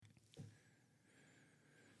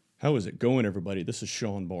How is it going, everybody? This is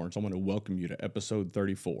Sean Barnes. I want to welcome you to episode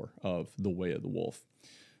 34 of The Way of the Wolf.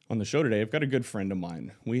 On the show today, I've got a good friend of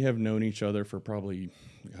mine. We have known each other for probably,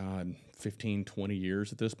 15, 20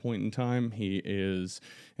 years at this point in time. He is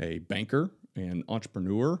a banker and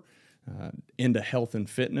entrepreneur, into health and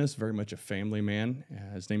fitness, very much a family man.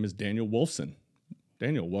 His name is Daniel Wolfson.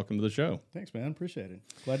 Daniel, welcome to the show. Thanks, man. Appreciate it.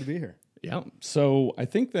 Glad to be here. Yeah. So I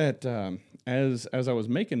think that as I was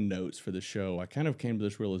making notes for the show, I kind of came to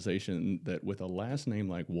this realization that with a last name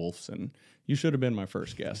like Wolfson, you should have been my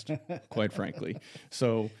first guest, quite frankly.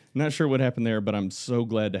 So not sure what happened there, but I'm so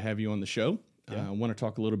glad to have you on the show. Yeah. I want to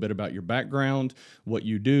talk a little bit about your background, what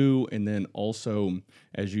you do, and then also,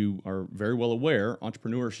 as you are very well aware,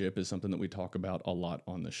 entrepreneurship is something that we talk about a lot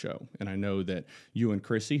on the show. And I know that you and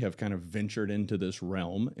Chrissy have kind of ventured into this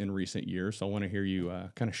realm in recent years, so I want to hear you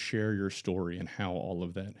kind of share your story and how all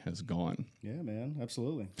of that has gone. Yeah, man.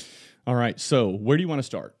 Absolutely. All right, so where do you want to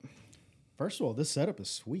start? First of all, this setup is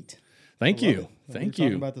sweet. Thank you. We Thank were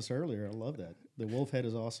you. talking about this earlier. I love that. The wolf head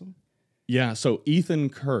is awesome. Yeah, so Ethan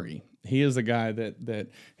Curry, he is the guy that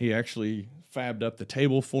he actually fabbed up the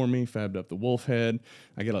table for me, fabbed up the wolf head.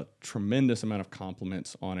 I get a tremendous amount of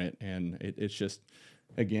compliments on it, and it's just,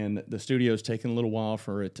 again, the studio's taken a little while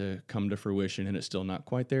for it to come to fruition, and it's still not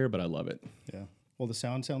quite there, but I love it. Yeah. Well, the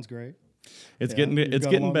sound sounds great. It's You've got a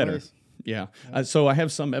getting long better. ways. Yeah. So I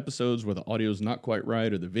have some episodes where the audio's not quite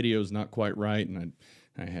right or the video's not quite right, and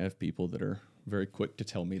I have people that are very quick to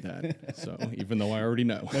tell me that. So even though I already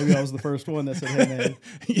know. Maybe I was the first one that said, hey, man,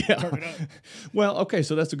 Yeah. turn it up. Well, okay,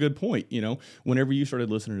 so that's a good point. You know, whenever you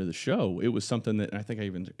started listening to the show, it was something that, and I think I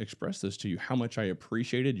even expressed this to you, how much I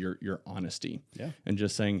appreciated your honesty. Yeah. And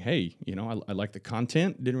just saying, hey, I like the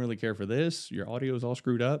content, didn't really care for this. Your audio is all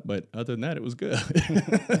screwed up, but other than that, it was good. Of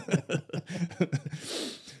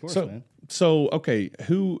course, man. So, okay,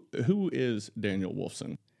 who is Daniel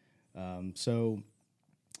Wolfson? So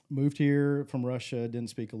moved here from Russia, didn't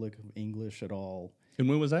speak a lick of English at all. And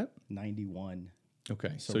when was that? 91.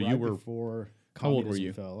 Okay, So, so right you were before how old communism were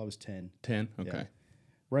you? fell. I was 10. 10? Okay. Yeah.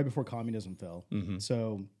 Right before communism fell. Mm-hmm.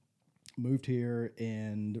 So moved here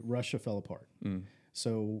and Russia fell apart. Mm.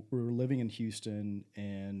 So we were living in Houston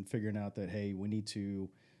and figuring out that, hey, we need to,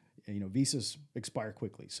 visas expire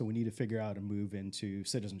quickly. So we need to figure out and move into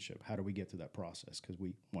citizenship. How do we get through that process? Because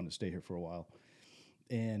we want to stay here for a while.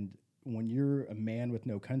 And when you're a man with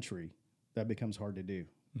no country, that becomes hard to do.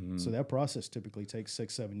 Mm-hmm. So that process typically takes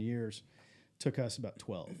 6-7 years. Took us about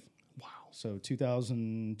 12. Wow. So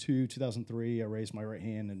 2002, 2003, I raised my right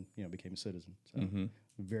hand and, became a citizen. So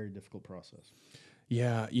very difficult process.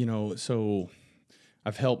 Yeah, so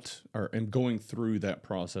I've helped or am going through that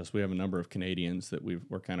process. We have a number of Canadians that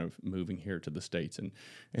we're kind of moving here to the States, and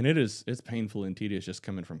it's painful and tedious just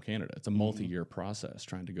coming from Canada. It's a multi-year process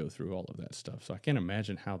trying to go through all of that stuff. So I can't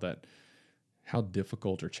imagine how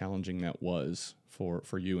difficult or challenging that was for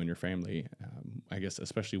you and your family. I guess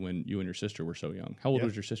especially when you and your sister were so young. How old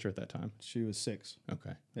was your sister at that time? She was 6.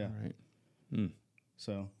 Okay. Yeah. All right.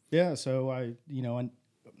 So, yeah, so I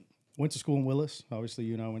went to school in Willis.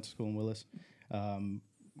 Obviously, I went to school in Willis.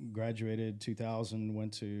 Graduated 2000,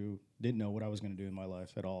 didn't know what I was going to do in my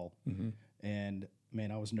life at all. Mm-hmm. And,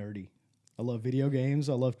 man, I was nerdy. I love video games.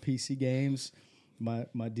 I love PC games.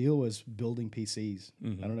 My deal was building PCs. I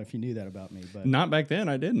don't know if you knew that about me. But Not back then.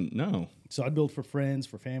 I didn't. No. So I'd build for friends,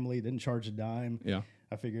 for family, didn't charge a dime. Yeah.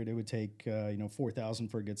 I figured it would take, $4,000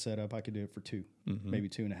 for a good setup. I could do it for $2,000, maybe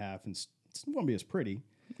 $2,500. And it won't be as pretty.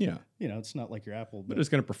 Yeah. It's not like your Apple. But it's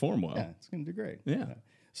going to perform well. Yeah, it's going to do great. Yeah.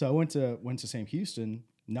 So I went to Sam Houston,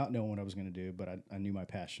 not knowing what I was going to do, but I knew my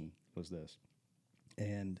passion was this.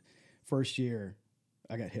 And first year,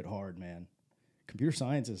 I got hit hard, man. Computer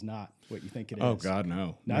science is not what you think it is. Oh, God,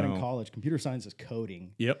 no. Not No. in college. Computer science is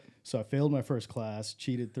coding. Yep. So I failed my first class,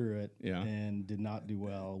 cheated through it, Yeah. and did not do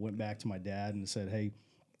well. Went back to my dad and said, hey,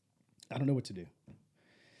 I don't know what to do.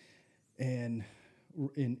 And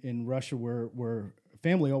in Russia, where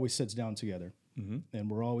family always sits down together, and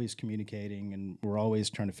we're always communicating, and we're always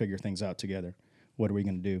trying to figure things out together. What are we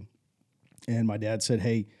going to do? And my dad said,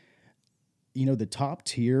 hey, the top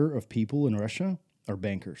tier of people in Russia are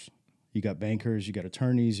bankers. You got bankers, you got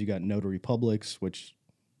attorneys, you got notary publics, which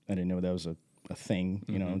I didn't know that was a thing.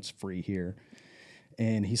 It's free here.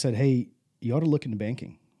 And he said, hey, you ought to look into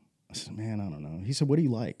banking. I said, man, I don't know. He said, what do you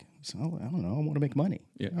like? I said, I don't know. I want to make money.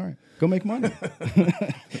 Yeah. All right, go make money.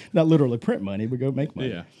 Not literally print money, but go make money.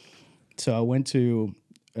 Yeah. So I went to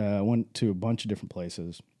a bunch of different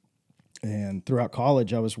places. And throughout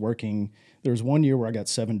college, I was working. There was one year where I got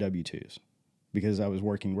 7 W-2s because I was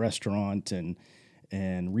working restaurant and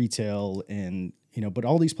retail, and but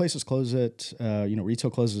all these places close at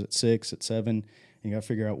retail closes at 6, at 7, You got to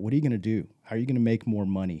figure out, what are you going to do? How are you going to make more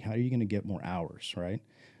money? How are you going to get more hours, right?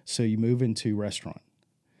 So you move into restaurant.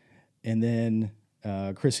 And then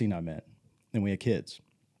Chrissy and I met, and we had kids.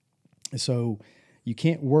 So you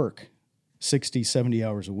can't work 60, 70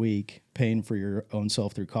 hours a week, paying for your own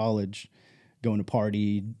self through college, going to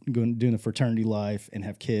party, doing the fraternity life, and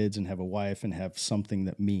have kids and have a wife and have something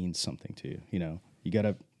that means something to you. You know, you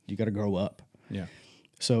gotta grow up. Yeah.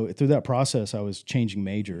 So through that process, I was changing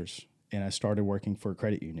majors, and I started working for a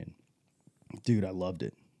credit union. Dude, I loved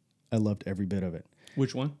it. I loved every bit of it.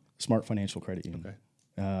 Which one? Smart Financial Credit Union. Okay.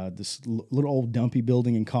 This little old dumpy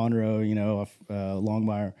building in Conroe, you know,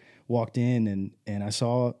 Longmire. Walked in and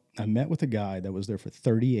I met with a guy that was there for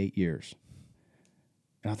 38 years.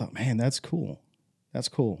 And I thought, man, that's cool. That's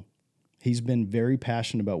cool. He's been very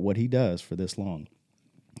passionate about what he does for this long.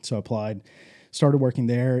 So I applied, started working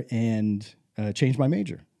there, and changed my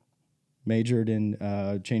major. Majored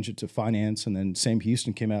in, changed it to finance, and then Sam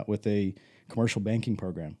Houston came out with a commercial banking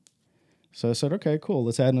program. So I said, okay, cool,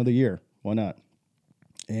 let's add another year. Why not?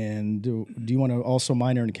 And do you want to also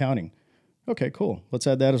minor in accounting? Okay, cool. Let's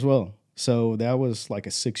add that as well. So that was like a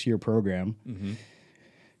 6-year program. Mm-hmm.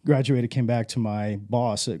 Graduated, came back to my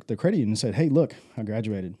boss at the credit union and said, hey, look, I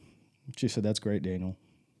graduated. She said, that's great, Daniel.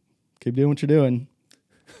 Keep doing what you're doing.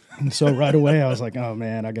 And so right away I was like, oh,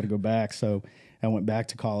 man, I got to go back. So I went back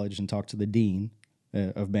to college and talked to the dean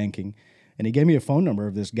of banking. And he gave me a phone number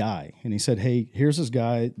of this guy. And he said, hey, here's this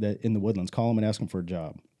guy that in the Woodlands. Call him and ask him for a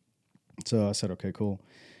job. So I said, okay, cool.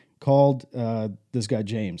 Called this guy,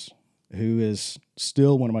 James, who is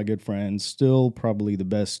still one of my good friends, still probably the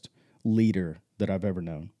best leader that I've ever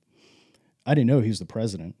known. I didn't know he was the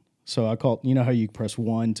president. So I called, you know how you press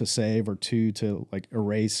 1 to save or 2 to like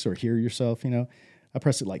erase or hear yourself, you know? I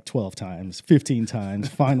pressed it like 12 times, 15 times.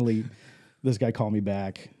 Finally, this guy called me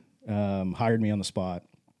back, hired me on the spot,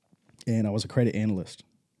 and I was a credit analyst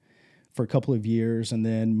for a couple of years, and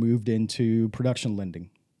then moved into production lending.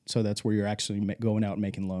 So that's where you're actually going out and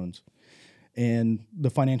making loans. And the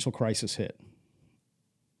financial crisis hit.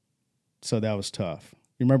 So that was tough.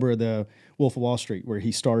 You remember the Wolf of Wall Street, where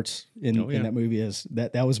he starts in that movie as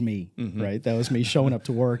that was me, right? That was me showing up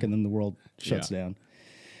to work, and then the world shuts down.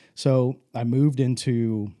 So I moved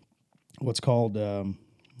into what's called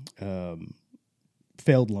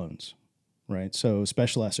failed loans, right? So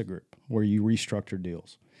special asset group, where you restructure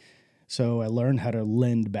deals. So I learned how to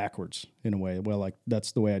lend backwards in a way. Well, like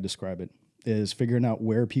that's the way I describe it, is figuring out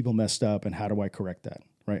where people messed up and how do I correct that,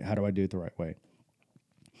 right? How do I do it the right way?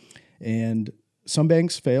 And some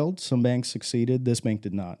banks failed, some banks succeeded. This bank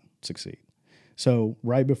did not succeed. So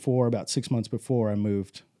right before, about 6 months before, I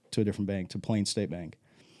moved to a different bank, to Plain State Bank.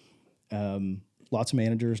 Lots of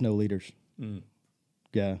managers, no leaders. Mm.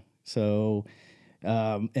 Yeah. So,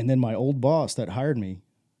 and then my old boss that hired me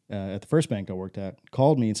at the first bank I worked at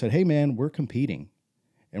called me and said, hey, man, we're competing.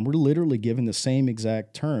 And we're literally giving the same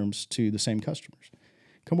exact terms to the same customers.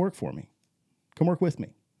 Come work for me. Come work with me.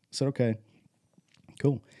 I said, okay,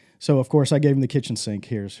 cool. So of course I gave him the kitchen sink.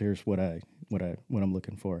 Here's what I'm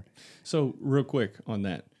looking for. So real quick on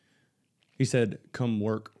that, he said, come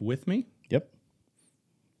work with me. Yep.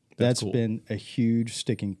 That's That's cool. been a huge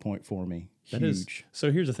sticking point for me. That Huge. is,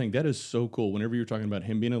 so here's the thing. That is so cool. Whenever you're talking about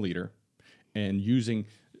him being a leader and using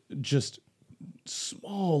just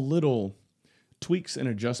small little tweaks and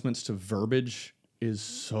adjustments to verbiage is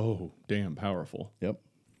so damn powerful. Yep.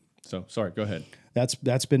 So sorry, go ahead.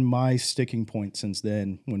 That's been my sticking point since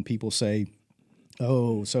then. When people say,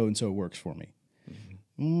 "Oh, so and so works for me,"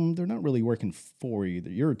 they're not really working for you.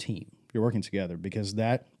 You're a team. You're working together, because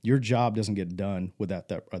that your job doesn't get done without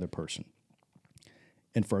that other person.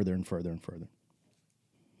 And further and further and further.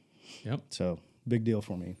 Yep. So big deal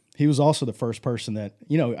for me. He was also the first person that,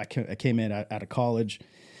 I came in out of college,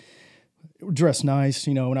 dressed nice,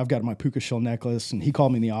 and I've got my puka shell necklace, and he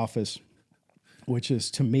called me in the office, which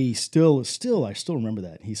is to me still I still remember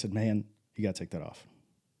that. He said, man, you got to take that off.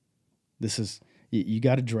 This is, you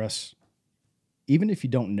got to dress, even if you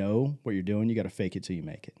don't know what you're doing, you got to fake it till you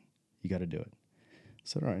make it. You got to do it. I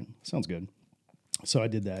said, all right, sounds good. So I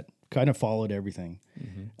did that, kind of followed everything.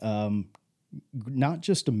 Mm-hmm. Not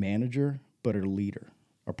just a manager, but a leader,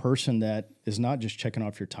 a person that is not just checking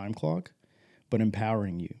off your time clock, but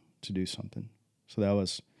empowering you to do something. So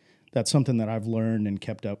that's something that I've learned and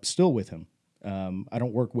kept up still with him. I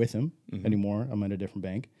don't work with him anymore. I'm at a different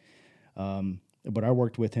bank. But I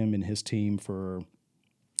worked with him and his team for,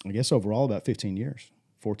 I guess, overall about 15 years,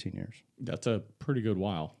 14 years. That's a pretty good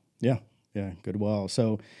while. Yeah, good while.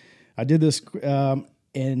 So I did this,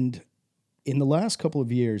 and in the last couple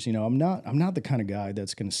of years, I'm not the kind of guy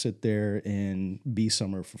that's going to sit there and be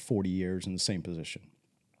somewhere for 40 years in the same position.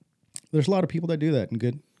 there's a lot of people that do that, and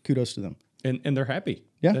good kudos to them. And they're happy.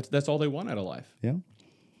 Yeah. That's all they want out of life. Yeah.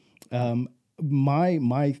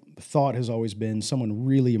 My thought has always been, someone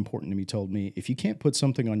really important to me told me, if you can't put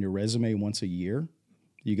something on your resume once a year,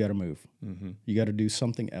 you got to move. You got to do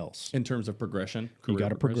something else. In terms of progression, You got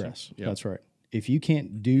to progress. That's right. If you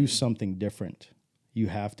can't do something different, you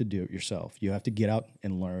have to do it yourself. You have to get out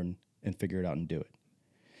and learn and figure it out and do it.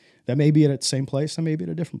 That may be at the same place. That may be at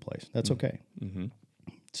a different place. That's okay.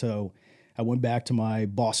 So I went back to my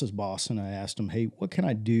boss's boss and I asked him, hey, what can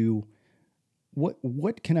I do?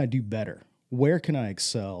 What can I do better? Where can I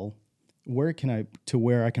excel? Where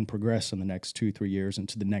I can progress in the next 2-3 years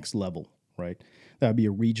into the next level, right? That would be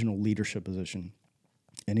a regional leadership position.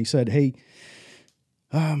 And he said, hey,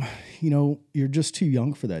 you're just too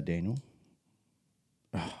young for that, Daniel.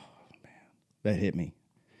 Oh, man, that hit me.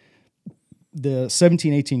 The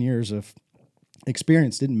 17, 18 years of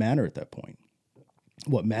experience didn't matter at that point.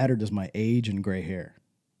 What mattered is my age and gray hair,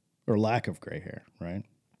 or lack of gray hair, right?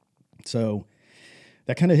 So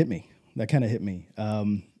that kind of hit me.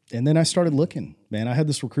 And then I started looking, man. I had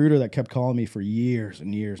this recruiter that kept calling me for years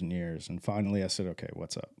and years and years. And finally I said, okay,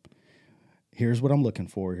 what's up? Here's what I'm looking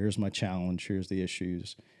for. Here's my challenge. Here's the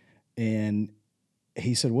issues. And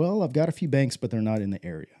he said, well, I've got a few banks, but they're not in the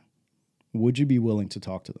area. Would you be willing to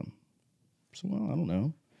talk to them? So, well, I don't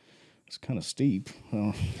know. It's kind of steep.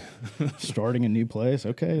 Starting a new place.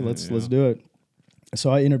 Okay, let's do it. So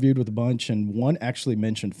I interviewed with a bunch, and one actually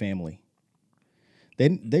mentioned family.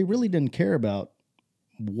 They really didn't care about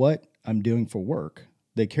what I'm doing for work.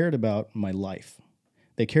 They cared about my life.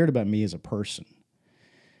 They cared about me as a person.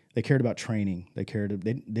 They cared about training. They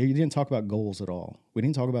didn't talk about goals at all. We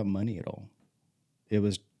didn't talk about money at all. It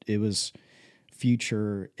was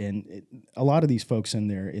future, and a lot of these folks in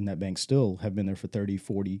that bank still have been there for 30,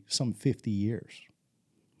 40, some 50 years.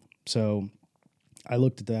 So I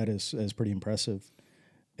looked at that as pretty impressive.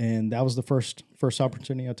 And that was the first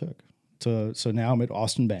opportunity I took. So now I'm at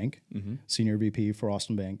Austin Bank, Senior VP for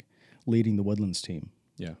Austin Bank, leading the Woodlands team.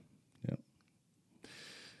 Yeah.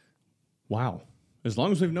 Wow. As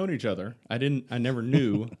long as we've known each other, I never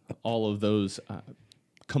knew all of those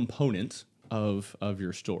components of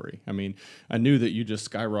your story. I mean, I knew that you just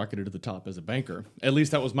skyrocketed to the top as a banker. At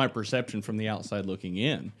least that was my perception from the outside looking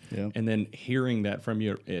in. Yeah. And then hearing that from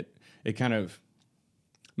you, it kind of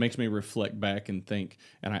makes me reflect back and think,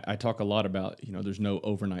 and I talk a lot about, there's no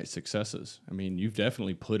overnight successes. I mean, you've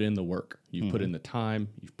definitely put in the work. You've put in the time,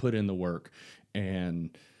 you've put in the work,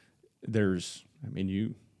 and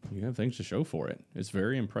you have things to show for it. It's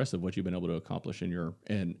very impressive what you've been able to accomplish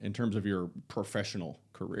in terms of your professional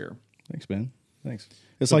career. Thanks, Ben. Thanks.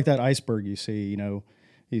 It's like that iceberg you see,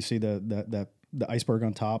 you see the iceberg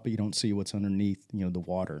on top, but you don't see what's underneath, the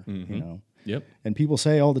water, Yep. And people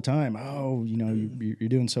say all the time, oh, you're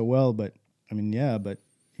doing so well, but but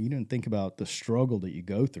you didn't think about the struggle that you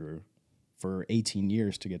go through for 18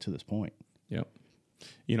 years to get to this point. Yep.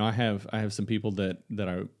 I have some people that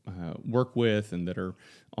I work with and that are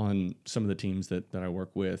on some of the teams that I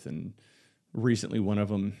work with, and recently one of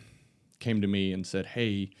them came to me and said,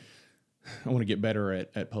 hey, I want to get better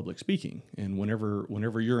at public speaking. And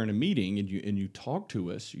whenever you're in a meeting and you talk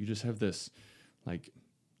to us, you just have this like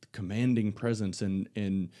commanding presence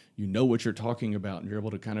and you know what you're talking about and you're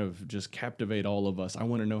able to kind of just captivate all of us. I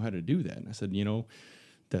want to know how to do that. And I said,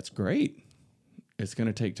 that's great. It's going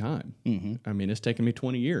to take time. I mean, it's taken me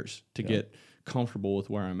 20 years to get comfortable with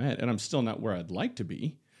where I'm at, and I'm still not where I'd like to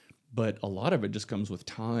be, but a lot of it just comes with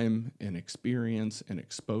time and experience and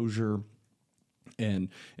exposure and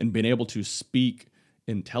being able to speak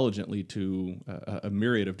intelligently to a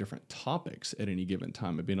myriad of different topics at any given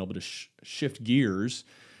time, and being able to shift gears.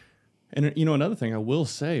 And, another thing I will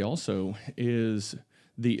say also is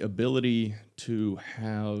the ability to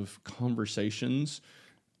have conversations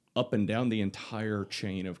up and down the entire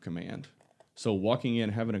chain of command. So walking in,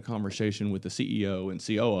 having a conversation with the CEO and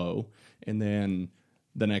COO, and then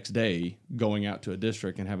the next day going out to a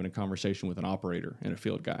district and having a conversation with an operator and a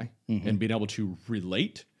field guy, and being able to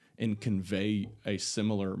relate and convey a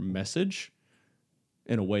similar message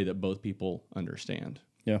in a way that both people understand.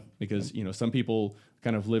 Yeah. Because, some people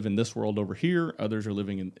kind of live in this world over here, others are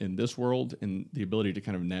living in this world, and the ability to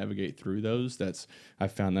kind of navigate through those, I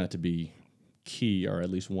found that to be key, or at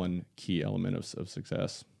least one key element of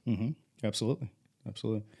success. Absolutely.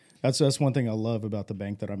 That's one thing I love about the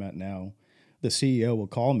bank that I'm at now. The CEO will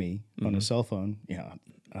call me on a cell phone. Yeah,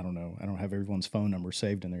 I don't know. I don't have everyone's phone number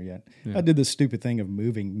saved in there yet. Yeah. I did this stupid thing of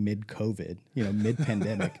moving mid-COVID,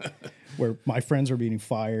 mid-pandemic, where my friends were being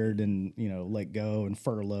fired and, let go and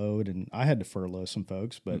furloughed. And I had to furlough some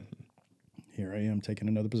folks, but here I am taking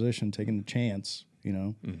another position, taking a chance you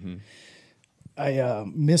know. I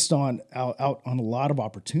missed out on a lot of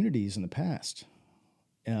opportunities in the past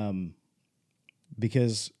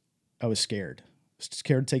because I was scared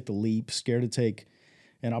to take the leap, scared to take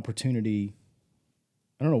an opportunity.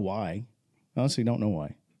 I don't know why. Honestly, don't know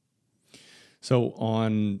why. So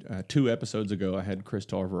on 2 episodes ago, I had Chris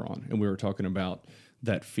Tarver on, and we were talking about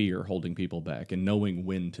that fear holding people back and knowing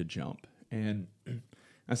when to jump. And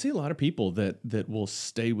I see a lot of people that will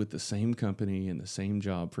stay with the same company and the same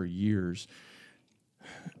job for years.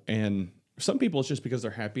 And some people, it's just because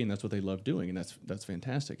they're happy and that's what they love doing, and that's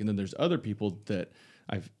fantastic. And then there's other people that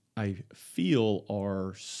I feel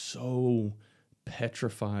are so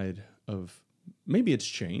petrified of, maybe it's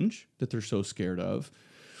change that they're so scared of.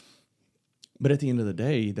 But at the end of the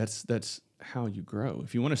day, that's how you grow.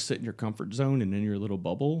 If you want to sit in your comfort zone and in your little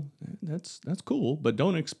bubble, that's cool. But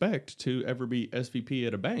don't expect to ever be SVP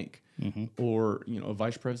at a bank or a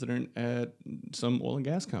vice president at some oil and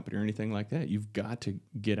gas company or anything like that. You've got to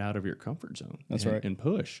get out of your comfort zone. That's right. And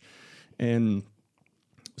push. And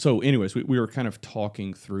so, anyways, we were kind of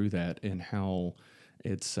talking through that and how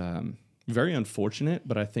it's very unfortunate.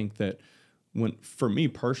 But I think that for me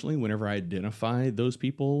personally, whenever I identify those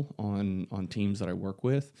people on teams that I work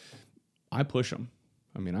with, I push them.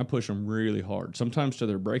 I mean, I push them really hard, sometimes to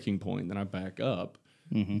their breaking point, then I back up.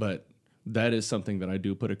 But that is something that I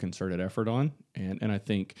do put a concerted effort on. And I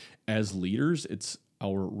think as leaders, it's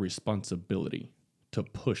our responsibility to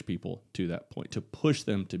push people to that point, to push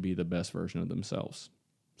them to be the best version of themselves.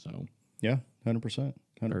 So, yeah, 100%.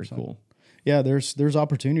 Very cool. Yeah, there's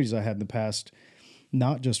opportunities I had in the past,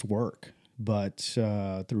 not just work, but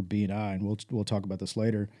through BNI, and we'll talk about this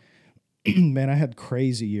later. Man, I had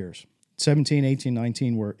crazy years. 17, 18,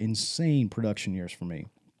 19 were insane production years for me,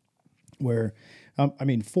 where,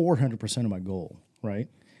 400% of my goal, right?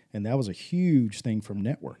 And that was a huge thing from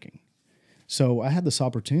networking. So I had this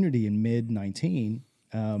opportunity in mid-19.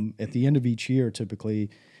 At the end of each year,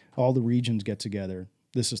 typically, all the regions get together.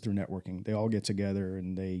 This is through networking. They all get together,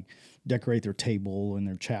 and they decorate their table and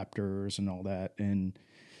their chapters and all that, and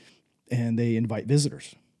they invite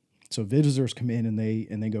visitors. So visitors come in, and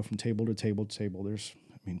they go from table to table to table. There's,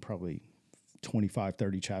 probably 25,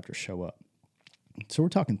 30 chapters show up. So we're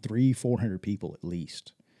talking 300-400 people at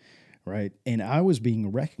least, right? And I was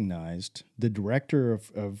being recognized. The director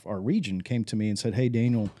of our region came to me and said, "Hey,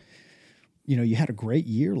 Daniel, you had a great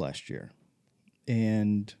year last year."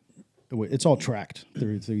 And it's all tracked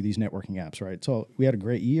through these networking apps, right? So we had a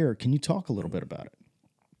great year. Can you talk a little bit about it?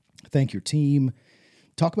 Thank your team.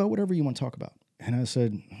 Talk about whatever you want to talk about. And I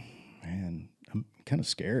said, man, I'm kind of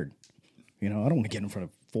scared. I don't want to get in front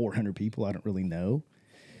of 400 people I don't really know.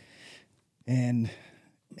 And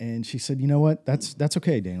she said, you know what? That's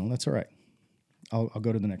okay, Daniel. That's all right. I'll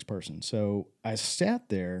go to the next person. So I sat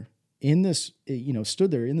there in this, stood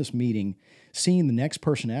there in this meeting, seeing the next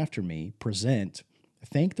person after me present,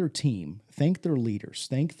 thank their team, thank their leaders,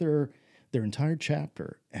 thank their entire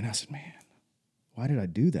chapter. And I said, man, why did I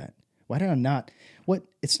do that? Why did I not?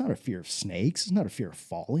 It's not a fear of snakes. It's not a fear of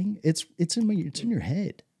falling. It's in your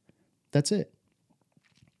head. That's it.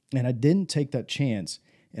 And I didn't take that chance,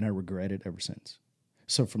 and I regret it ever since.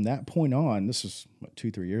 So from that point on, this is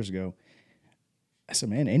 2-3 years ago, I said,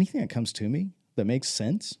 man, anything that comes to me that makes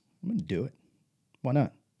sense, I'm going to do it. Why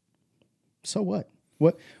not? So what?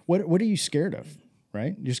 What are you scared of,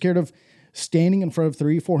 right? You're scared of standing in front of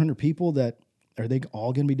 300-400 people that, are they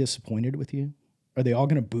all going to be disappointed with you? Are they all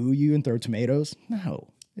going to boo you and throw tomatoes? No.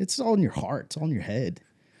 It's all in your heart. It's all in your head.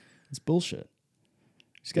 It's bullshit.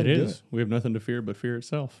 Just got to do it. We have nothing to fear but fear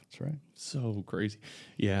itself. That's right. So crazy.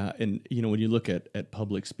 Yeah. And, when you look at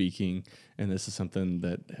public speaking, and this is something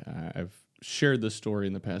that I've shared this story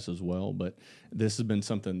in the past as well, but this has been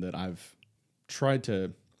something that I've tried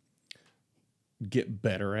to get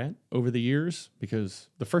better at over the years, because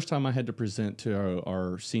the first time I had to present to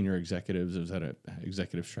our senior executives, it was at an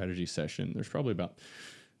executive strategy session. There's probably about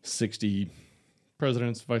 60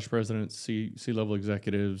 presidents, vice presidents, C-level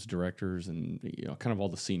executives, directors, and kind of all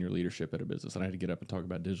the senior leadership at a business. And I had to get up and talk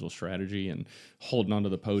about digital strategy and holding onto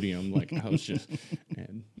the podium like I was just.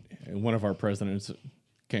 And one of our presidents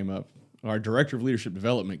came up, our director of leadership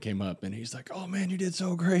development came up, and he's like, "Oh man, you did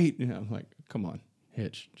so great." I'm like, "Come on,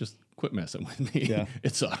 Hitch, just quit messing with me." Yeah.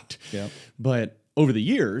 It sucked. Yeah. But over the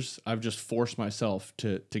years, I've just forced myself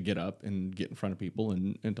to get up and get in front of people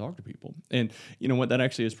and talk to people. And you know what? That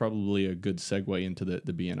actually is probably a good segue into the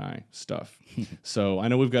BNI stuff. So I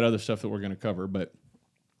know we've got other stuff that we're going to cover, but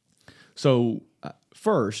so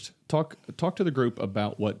first, talk to the group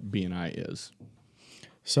about what BNI is.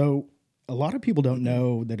 So a lot of people don't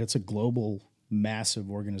know that it's a global,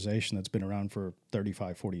 massive organization that's been around for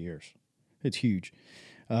 35, 40 years. It's huge.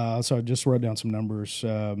 So I just wrote down some numbers.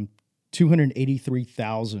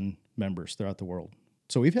 283,000 members throughout the world.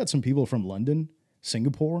 So we've had some people from London,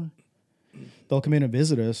 Singapore. They'll come in and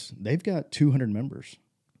visit us. They've got 200 members,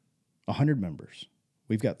 100 members.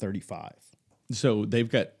 We've got 35. So they've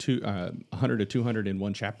got 100 to 200 in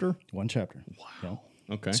one chapter? One chapter. Wow.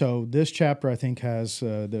 Yeah. Okay. So this chapter, I think, has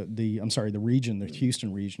the region, the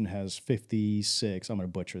Houston region has 56, I'm going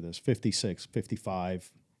to butcher this, 56,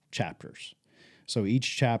 55 chapters. So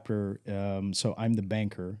each chapter, so I'm the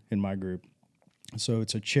banker in my group. So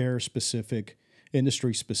it's a chair-specific,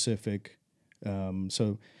 industry-specific.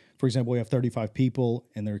 So, for example, we have 35 people,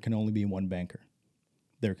 and there can only be one banker.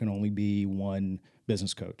 There can only be one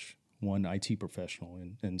business coach, one IT professional,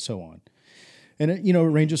 and so on. And it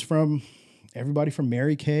ranges from everybody from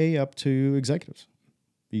Mary Kay up to executives.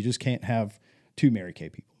 You just can't have two Mary Kay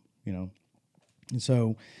people, And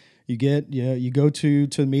so you go to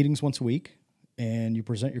the meetings once a week, and you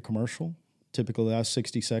present your commercial, typically last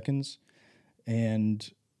 60 seconds,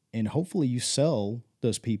 and hopefully you sell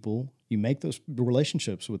those people. You make those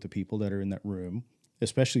relationships with the people that are in that room,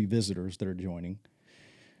 especially visitors that are joining,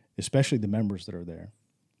 especially the members that are there,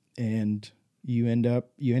 and you end up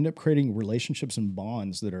creating relationships and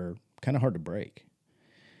bonds that are kind of hard to break.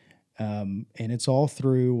 And it's all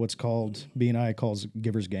through what's called BNI calls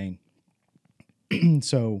giver's gain.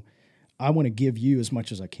 So I want to give you as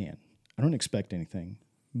much as I can. I don't expect anything,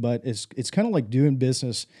 but it's kind of like doing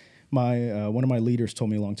business. One of my leaders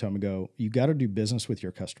told me a long time ago, you got to do business with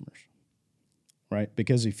your customers, right?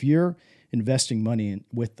 Because if you're investing money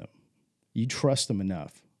with them, you trust them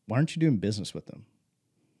enough. Why aren't you doing business with them?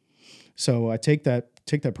 So I take that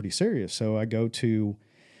pretty serious. So I go to,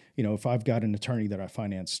 if I've got an attorney that I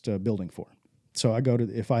financed a building for, so I go to,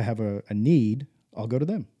 if I have a need, I'll go to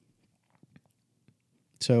them.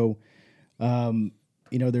 So,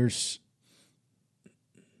 there's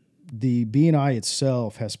the BNI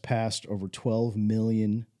itself has passed over 12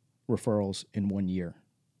 million referrals in 1 year.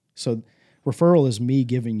 So referral is me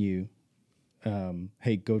giving you,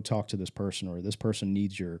 hey, go talk to this person, or this person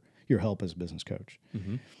needs your help as a business coach.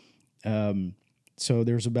 Mm-hmm. So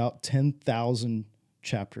there's about 10,000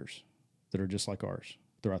 chapters that are just like ours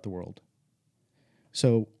throughout the world.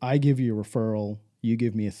 So I give you a referral, you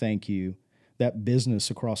give me a thank you. That business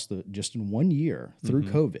across just in 1 year through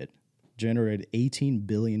COVID generated $18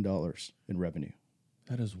 billion in revenue.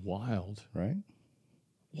 That is wild. Right?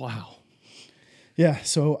 Wow. Yeah.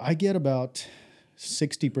 So I get about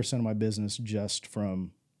 60% of my business just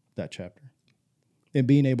from that chapter, and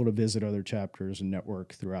being able to visit other chapters and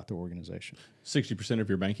network throughout the organization. 60% of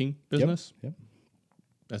your banking business? Yep.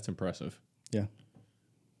 That's impressive. Yeah.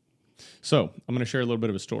 So I'm going to share a little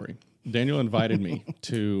bit of a story. Daniel invited me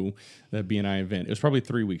to the BNI event. It was probably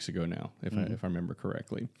 3 weeks ago now, if I remember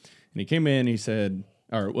correctly. And he came in, he said,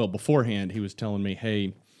 beforehand, he was telling me,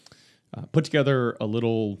 hey, put together a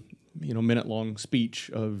little, minute-long speech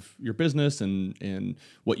of your business and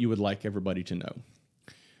what you would like everybody to know.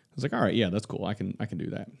 I was like, all right, yeah, that's cool. I can do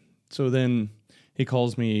that. So then he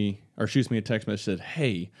calls me or shoots me a text message, said,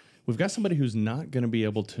 hey, we've got somebody who's not going to be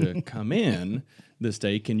able to come in this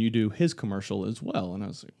day. Can you do his commercial as well? And I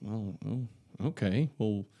was like, well, okay.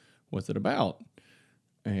 Well, what's it about?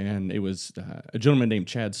 And it was a gentleman named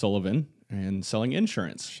Chad Sullivan and selling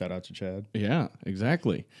insurance. Shout out to Chad. Yeah,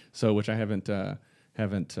 exactly. So, which I haven't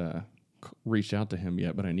reached out to him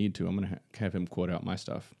yet, but I need to. I'm going to have him quote out my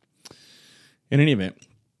stuff. In any event,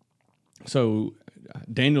 so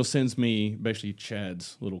Daniel sends me basically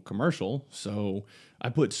Chad's little commercial. So I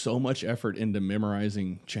put so much effort into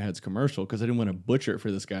memorizing Chad's commercial because I didn't want to butcher it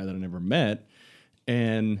for this guy that I never met.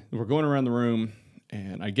 And we're going around the room,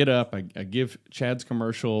 and I get up, I give Chad's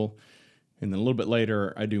commercial, and then a little bit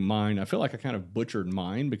later I do mine. I feel like I kind of butchered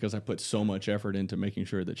mine because I put so much effort into making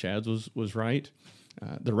sure that Chad's was right.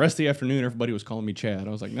 The rest of the afternoon, everybody was calling me Chad.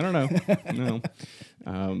 I was like, no.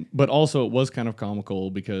 But also it was kind of comical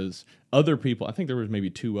because other people, I think there was maybe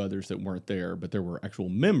two others that weren't there, but there were actual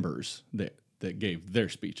members that gave their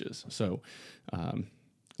speeches. So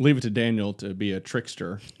leave it to Daniel to be a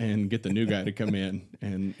trickster and get the new guy to come in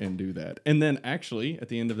and do that. And then actually at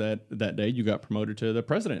the end of that day, you got promoted to the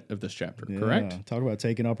president of this chapter, correct? Talk about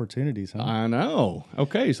taking opportunities, huh? I know.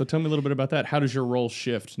 Okay, so tell me a little bit about that. How does your role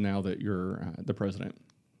shift now that you're the president?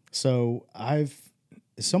 So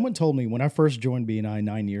someone told me when I first joined BNI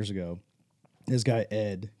 9 years ago, this guy,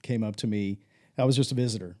 Ed, came up to me. I was just a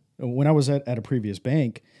visitor. When I was at a previous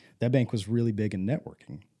bank, that bank was really big in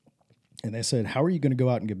networking. And they said, how are you going to go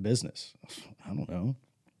out and get business? I don't know.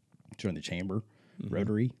 Join the chamber,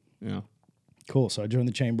 Rotary. Yeah. Cool. So I joined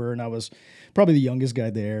the chamber, and I was probably the youngest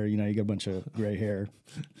guy there. You got a bunch of gray hair.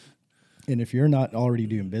 And if you're not already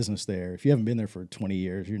doing business there, if you haven't been there for 20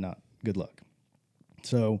 years, you're not, good luck.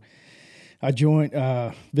 So I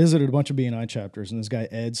visited a bunch of BNI chapters, and this guy,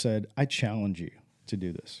 Ed, said, I challenge you to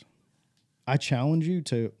do this. I challenge you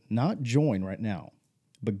to not join right now,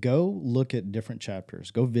 but go look at different chapters,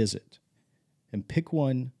 go visit, and pick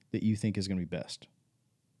one that you think is going to be best.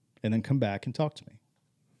 And then come back and talk to me.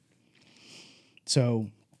 So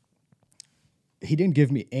he didn't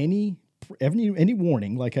give me any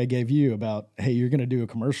warning like I gave you about, hey, you're going to do a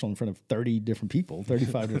commercial in front of 30 different people,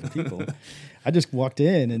 35 different people. I just walked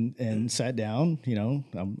in and sat down. You know,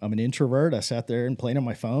 I'm an introvert. I sat there and played on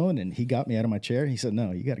my phone, and he got me out of my chair. He said,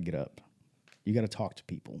 no, you got to get up. You got to talk to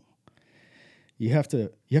people. You have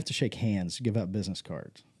to shake hands, give out business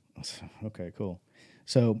cards. I said, okay, cool.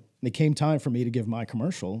 So it came time for me to give my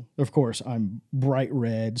commercial. Of course, I'm bright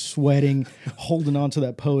red, sweating, holding onto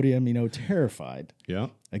that podium, you know, terrified. Yeah.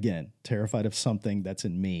 Again, terrified of something that's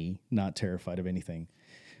in me, not terrified of anything.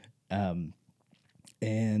 And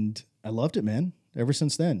I loved it, man. Ever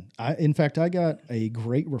since then. In fact, I got a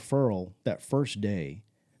great referral that first day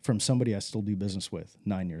from somebody I still do business with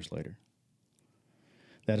 9 years later.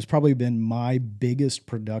 That has probably been my biggest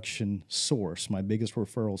production source, my biggest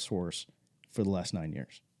referral source for the last 9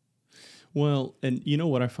 years. Well, and you know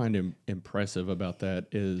what I find impressive about that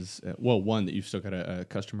is, one, that you've still got a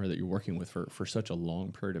customer that you're working with for such a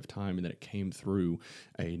long period of time, and that it came through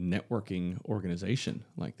a networking organization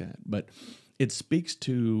like that. But it speaks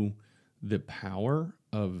to the power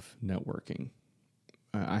of networking.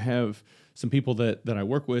 I have some people that I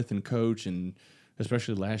work with and coach, and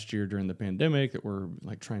especially last year during the pandemic, that were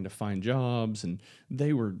like trying to find jobs, and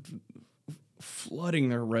they were flooding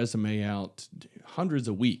their resume out, hundreds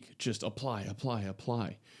a week, just apply.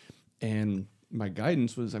 And my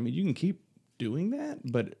guidance was, I mean, you can keep doing that,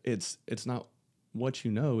 but it's not what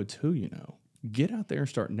you know, it's who you know. Get out there and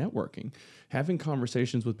start networking, having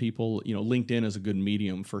conversations with people. You know, LinkedIn is a good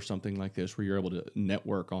medium for something like this, where you're able to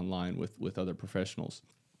network online with other professionals.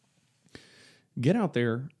 Get out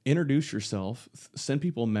there, introduce yourself, send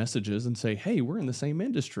people messages and say, hey, we're in the same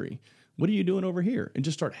industry. What are you doing over here? And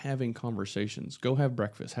just start having conversations. Go have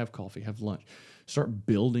breakfast, have coffee, have lunch. Start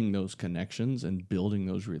building those connections and building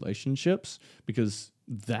those relationships, because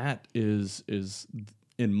that is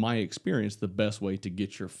in my experience, the best way to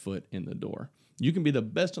get your foot in the door. You can be the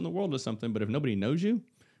best in the world at something, but if nobody knows you,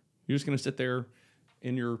 you're just going to sit there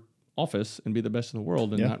in your office and be the best in the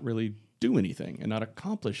world and not really do anything and not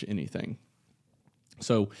accomplish anything.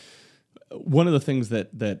 So one of the things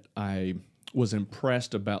that I was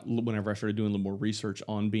impressed about whenever I started doing a little more research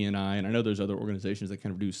on BNI, and I know there's other organizations that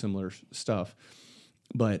kind of do similar stuff,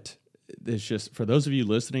 but it's just, for those of you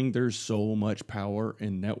listening, there's so much power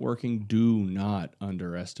in networking. Do not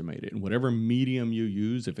underestimate it. And whatever medium you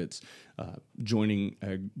use, if it's joining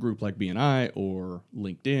a group like BNI or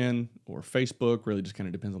LinkedIn or Facebook, really just kind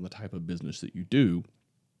of depends on the type of business that you do.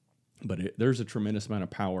 But there's a tremendous amount of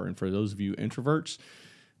power. And for those of you introverts,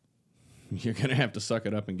 you're going to have to suck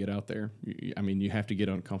it up and get out there. I mean, you have to get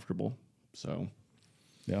uncomfortable. So,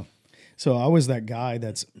 yeah. So I was that guy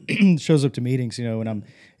that's shows up to meetings, you know, and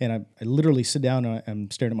I literally sit down and I'm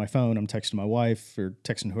staring at my phone. I'm texting my wife or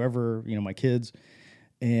texting whoever, you know, my kids.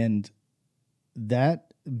 And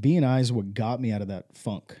that BNI is what got me out of that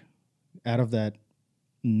funk, out of that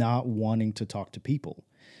not wanting to talk to people.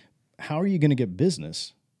 How are you going to get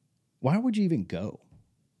business? Why would you even go?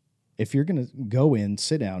 If you're going to go in,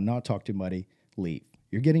 sit down, not talk to anybody, leave.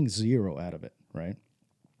 You're getting zero out of it, right?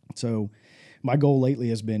 So my goal lately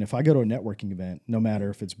has been, if I go to a networking event, no matter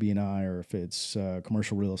if it's BNI or if it's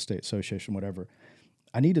Commercial Real Estate Association, whatever,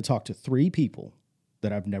 I need to talk to 3 people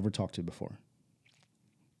that I've never talked to before.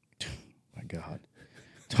 My God.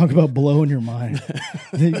 Talk about blowing your mind.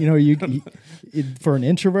 You know, for an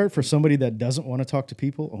introvert, for somebody that doesn't want to talk to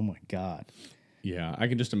people, oh my God. Yeah, I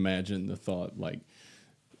can just imagine the thought, like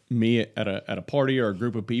me at a party or a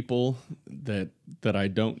group of people that I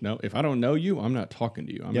don't know. If I don't know you, I'm not talking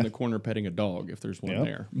to you. I'm in the corner petting a dog if there's one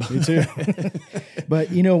there. Me too.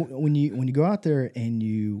 But you know, when you go out there and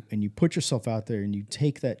you put yourself out there and you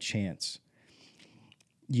take that chance,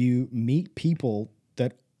 you meet people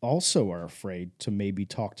that also are afraid to maybe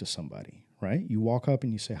talk to somebody, right? You walk up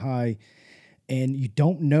and you say hi, and you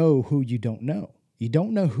don't know who you don't know. You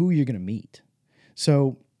don't know who you're going to meet.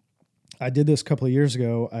 So I did this a couple of years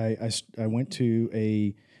ago. I went to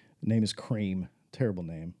the name is Cream, terrible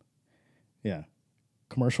name. Yeah.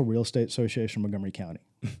 Commercial Real Estate Association, Montgomery County,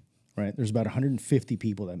 right? There's about 150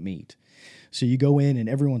 people that meet. So you go in and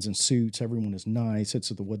everyone's in suits. Everyone is nice.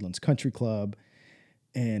 It's at the Woodlands Country Club.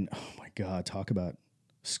 And oh my God, talk about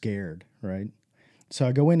scared, right? So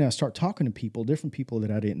I go in and I start talking to people, different people that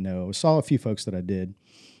I didn't know. I saw a few folks that I did,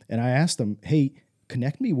 and I asked them, "Hey,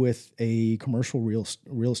 connect me with a commercial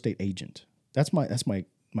real estate agent. That's my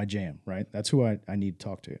jam, right? That's who I need to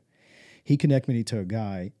talk to." He connected me to a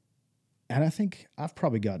guy, and I think I've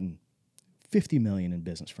probably gotten $50 million in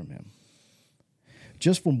business from him,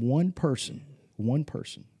 just from one person.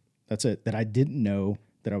 That's it. That I didn't know,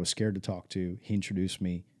 that I was scared to talk to. He introduced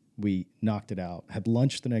me. We knocked it out. Had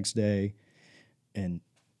lunch the next day. And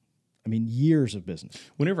I mean, years of business.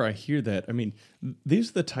 Whenever I hear that, I mean, these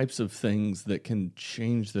are the types of things that can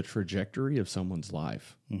change the trajectory of someone's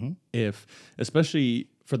life. If, especially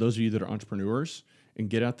for those of you that are entrepreneurs and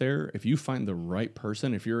get out there, if you find the right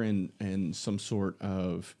person, if you're in some sort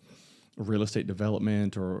of real estate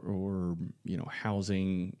development or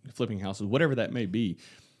housing, flipping houses, whatever that may be,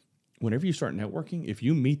 whenever you start networking, if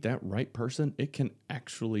you meet that right person, it can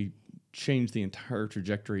actually change the entire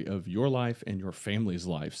trajectory of your life and your family's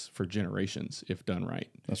lives for generations if done right.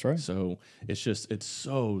 That's right. So it's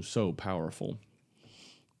so powerful.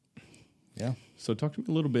 Yeah. So talk to me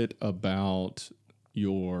a little bit about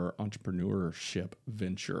your entrepreneurship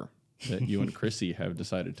venture that you and Chrissy have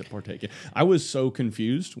decided to partake in. I was so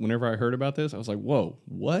confused whenever I heard about this. I was like, whoa,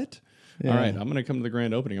 what? Yeah. All right, I'm going to come to the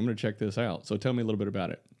grand opening. I'm going to check this out. So tell me a little bit about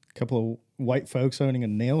it. A couple of white folks owning a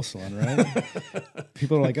nail salon, right?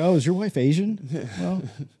 People are like, "Oh, is your wife Asian?" Well,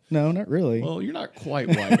 no, not really. Well, you're not quite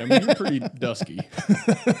white. I mean, you're pretty dusky.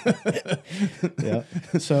 Yeah.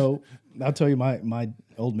 So I'll tell you, my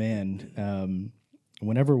old man,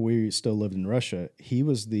 whenever we still lived in Russia, he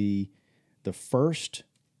was the first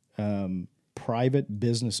private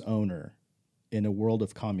business owner in a world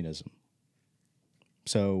of communism.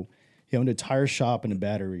 So he owned a tire shop and a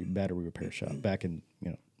battery repair shop back in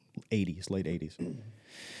late 80s.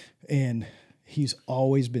 And he's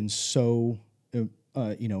always been so,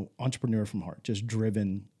 entrepreneur from heart, just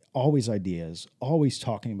driven, always ideas, always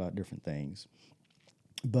talking about different things,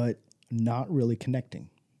 but not really connecting,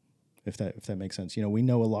 if that makes sense. We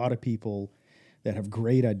know a lot of people that have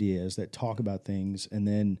great ideas that talk about things, and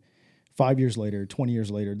then 5 years later, 20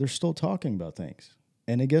 years later, they're still talking about things.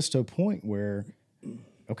 And it gets to a point where,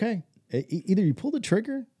 okay, either you pull the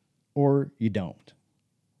trigger or you don't.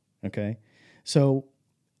 Okay. So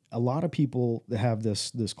a lot of people that have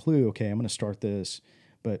this clue, okay, I'm going to start this,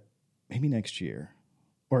 but maybe next year.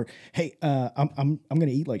 Or, hey, I'm going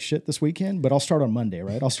to eat like shit this weekend, but I'll start on Monday,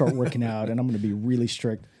 right? I'll start working out and I'm going to be really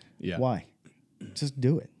strict. Yeah. Why? Just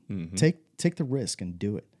do it. Mm-hmm. Take the risk and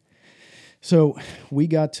do it. So we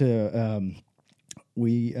got to, I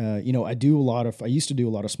used to do a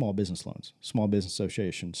lot of small business loans, small business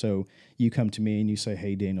association. So you come to me and you say,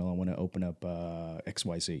 "Hey, Daniel, I want to open up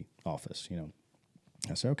XYZ office."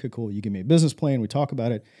 I say, "Okay, cool. You give me a business plan. We talk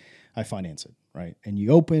about it. I finance it, right? And you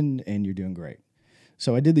open and you're doing great."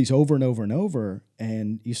 So I did these over and over and over,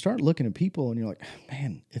 and you start looking at people and you're like,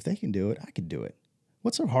 "Man, if they can do it, I can do it.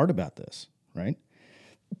 What's so hard about this?" Right?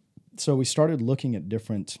 So we started looking at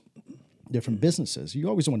different businesses. You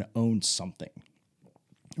always want to own something.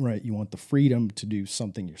 Right, you want the freedom to do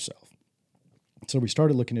something yourself. So we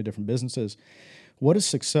started looking at different businesses. What is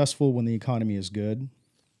successful when the economy is good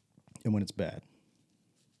and when it's bad?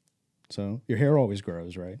 So your hair always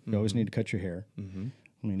grows, right? You always need to cut your hair. Mm-hmm.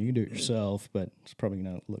 I mean, you can do it yourself, but it's probably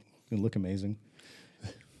not gonna look amazing.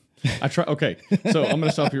 I try. Okay, so I'm going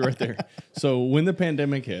to stop you right there. So when the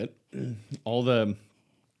pandemic hit, all the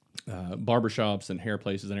barbershops and hair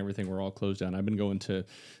places and everything were all closed down. I've been going to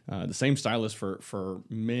the same stylist for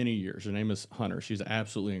many years. Her name is Hunter. She's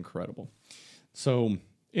absolutely incredible. So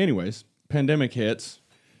anyways, pandemic hits,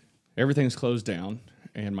 everything's closed down,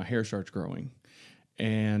 and my hair starts growing.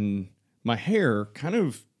 And my hair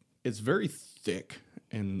it's very thick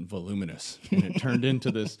and voluminous. And it turned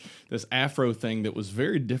into this afro thing that was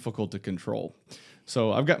very difficult to control.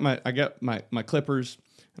 So I got my clippers.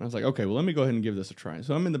 And I was like, okay, well, let me go ahead and give this a try.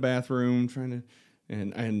 So I'm in the bathroom trying to,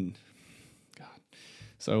 and God.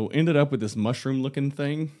 So ended up with this mushroom-looking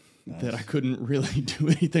thing that I couldn't really do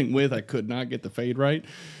anything with. I could not get the fade right.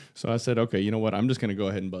 So I said, okay, you know what? I'm just going to go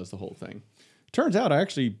ahead and buzz the whole thing. Turns out I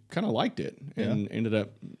actually kind of liked it and ended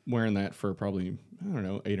up wearing that for probably,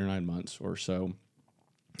 8 or 9 months or so.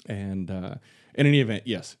 And in any event,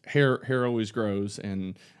 yes, hair always grows,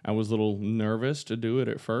 and I was a little nervous to do it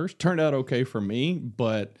at first. Turned out okay for me,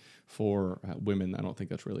 but for women, I don't think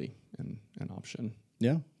that's really an option.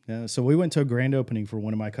 Yeah. So we went to a grand opening for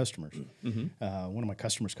one of my customers, one of my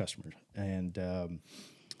customers, and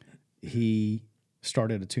he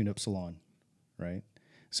started a tune-up salon, right?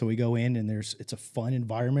 So we go in, and it's a fun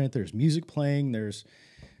environment. There's music playing. There's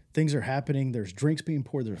things are happening. There's drinks being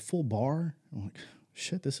poured. There's a full bar. I'm like,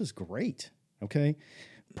 shit, this is great. Okay.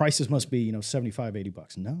 Prices must be, $75,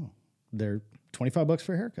 $80. No, they're $25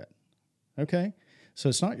 for a haircut. Okay. So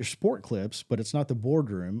it's not your sport clips, but it's not the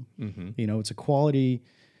boardroom. It's a quality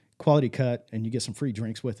cut, and you get some free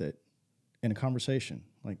drinks with it and a conversation.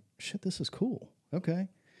 Like, shit, this is cool. Okay.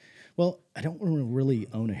 Well, I don't really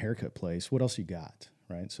own a haircut place. What else you got?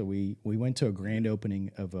 Right. So we went to a grand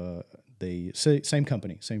opening of the same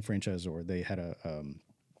company, same franchisor. They had a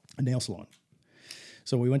nail salon.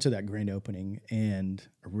 So we went to that grand opening, and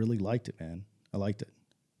I really liked it, man. I liked it.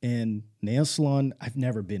 And nail salon, I've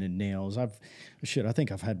never been in nails. I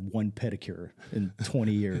think I've had one pedicure in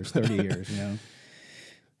 20 years, 30 years,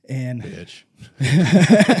 And bitch.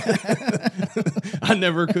 I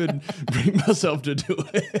never could bring myself to do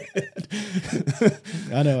it.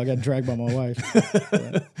 I know, I got dragged by my wife.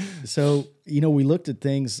 So, we looked at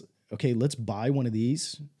things, okay, let's buy one of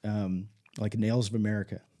these, like Nails of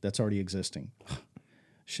America, that's already existing.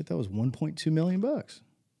 Shit, that was $1.2 million.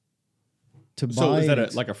 So is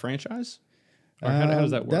that like a franchise? Or how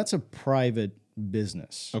does that work? That's a private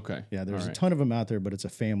business. Okay. Yeah, there's a ton of them out there, but it's a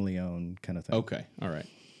family-owned kind of thing. Okay. All right.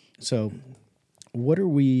 So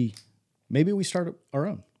maybe we start our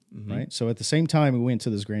own, right? So at the same time, we went to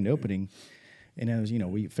this grand opening, and as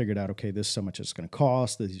we figured out, okay, this is how much it's going to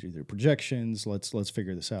cost. These are the projections. Let's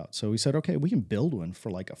figure this out. So we said, okay, we can build one for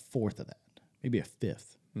like a fourth of that, maybe a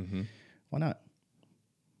fifth. Why not?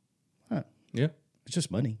 Yeah. It's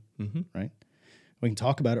just money, right? We can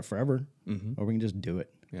talk about it forever, or we can just do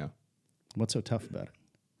it. Yeah. What's so tough about it?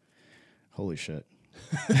 Holy shit.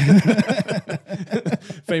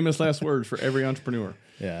 Famous last words for every entrepreneur.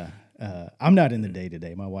 Yeah. I'm not in the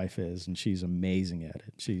day-to-day. My wife is, and she's amazing at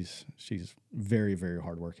it. She's very, very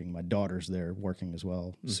hardworking. My daughter's there working as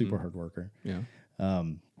well, super hard worker. Yeah.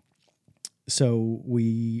 So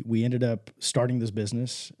we ended up starting this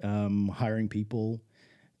business, hiring people,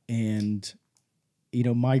 and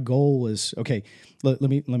my goal was, okay, let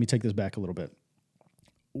me take this back a little bit.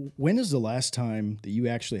 When is the last time that you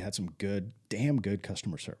actually had some damn good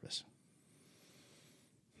customer service?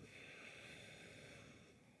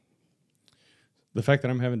 The fact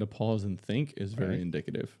that I'm having to pause and think is very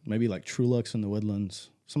indicative. Maybe like Trulux in the Woodlands,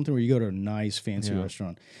 something where you go to a nice, fancy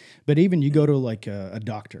restaurant. But even you go to like a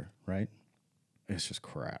doctor, right? It's just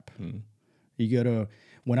crap. You go to,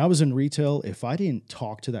 when I was in retail, if I didn't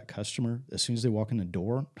talk to that customer as soon as they walk in the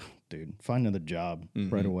door, dude, find another job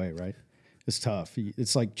right away, right? It's tough.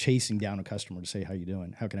 It's like chasing down a customer to say, how you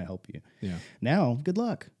doing? How can I help you? Yeah. Now, good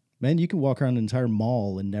luck. Man, you can walk around an entire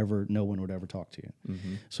mall and no one would ever talk to you.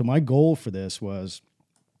 So my goal for this was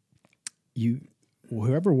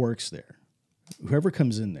whoever works there, whoever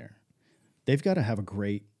comes in there, they've got to have a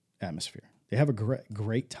great atmosphere. They have a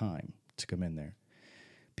great time to come in there.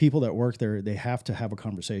 People that work there, they have to have a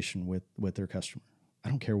conversation with their customer. I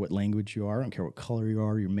don't care what language you are. I don't care what color you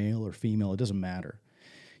are. You're male or female. It doesn't matter.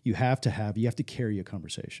 You have to carry a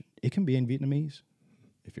conversation. It can be in Vietnamese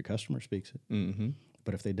if your customer speaks it.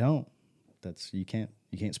 But if they don't, you can't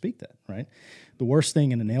speak that, right? The worst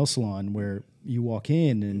thing in a nail salon where you walk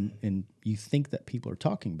in and you think that people are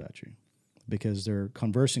talking about you because they're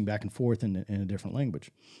conversing back and forth in a different language.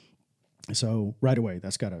 So right away,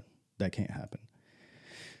 that can't happen.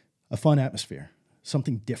 A fun atmosphere,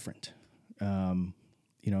 something different. No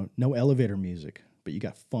elevator music, but you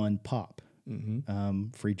got fun pop.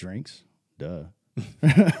 Free drinks, duh.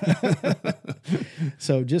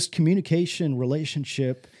 So just communication,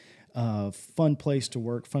 relationship, fun place to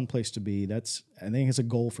work, fun place to be. I think it's a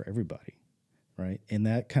goal for everybody, right? And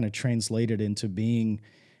that kind of translated into being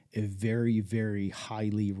a very, very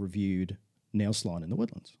highly reviewed nail salon in the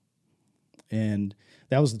Woodlands. And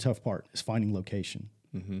that was the tough part, is finding location.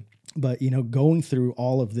 But, going through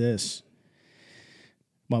all of this,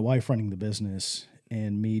 my wife running the business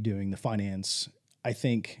and me doing the finance, I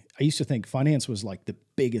used to think finance was like the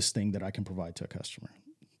biggest thing that I can provide to a customer.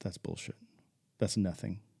 That's bullshit. That's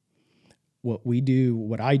nothing. What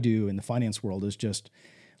I do in the finance world is just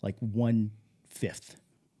like 1/5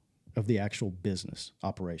 of the actual business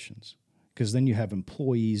operations. Because then you have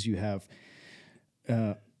employees, you have,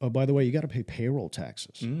 by the way, you got to pay payroll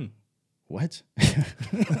taxes. What?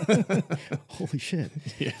 Holy shit.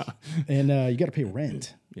 Yeah. And you got to pay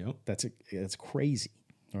rent. Yep. That's crazy.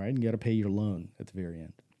 All right. And you got to pay your loan at the very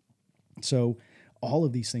end. So all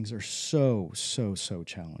of these things are so, so, so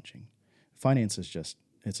challenging. Finance is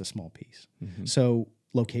it's a small piece. So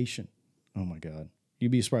location. Oh my God.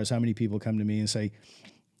 You'd be surprised how many people come to me and say,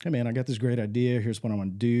 hey man, I got this great idea. Here's what I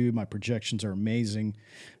want to do. My projections are amazing.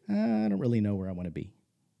 I don't really know where I want to be.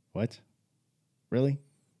 What? Really?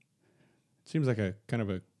 Seems like a kind of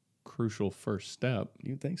a crucial first step.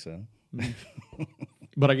 You'd think so.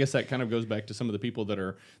 But I guess that kind of goes back to some of the people that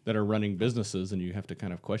are running businesses, and you have to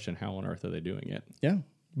kind of question how on earth are they doing it. Yeah,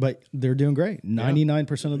 but they're doing great.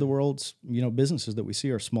 99% of the world's businesses that we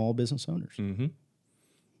see are small business owners. Mm-hmm.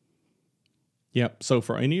 Yeah. So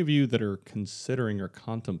for any of you that are considering or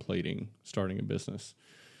contemplating starting a business,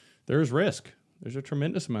 there's risk. There's a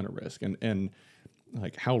tremendous amount of risk, and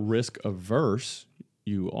like how risk averse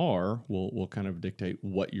you are will kind of dictate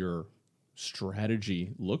what your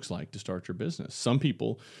strategy looks like to start your business. Some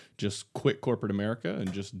people just quit corporate America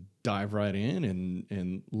and just dive right in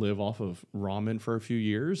and live off of ramen for a few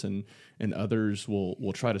years, and others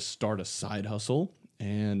will try to start a side hustle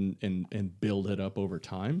and build it up over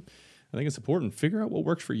time. I think it's important. Figure out what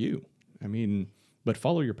works for you. I mean, but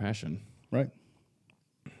follow your passion. Right.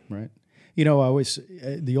 I always,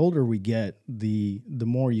 the older we get, the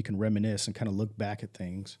more you can reminisce and kind of look back at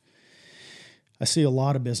things. I see a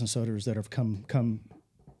lot of business owners that have come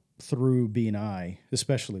through B&I,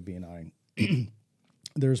 especially B&I.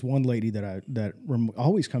 There's one lady that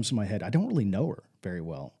always comes to my head. I don't really know her very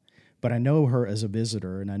well, but I know her as a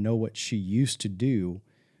visitor, and I know what she used to do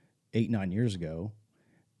 8-9 years ago.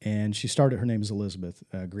 And she started. Her name is Elizabeth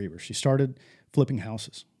Grieber. She started flipping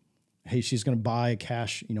houses. Hey, she's going to buy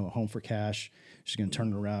a home for cash. She's going to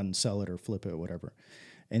turn it around and sell it or flip it or whatever.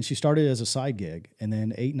 And she started as a side gig. And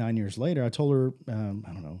then 8-9 years later, I told her,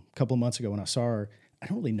 a couple of months ago when I saw her, I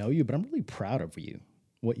don't really know you, but I'm really proud of you,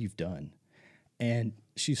 what you've done. And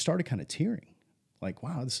she started kind of tearing, like,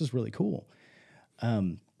 wow, this is really cool.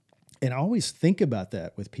 And I always think about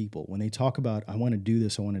that with people when they talk about, I want to do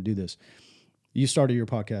this, I want to do this. You started your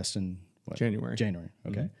podcast in what? January.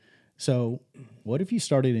 Okay. Mm-hmm. So what if you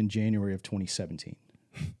started in January of 2017?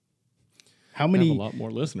 How many? Have a lot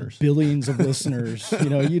more listeners. Billions of listeners.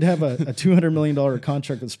 You'd have a $200 million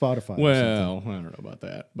contract with Spotify. Well, I don't know about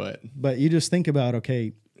that, but you just think about,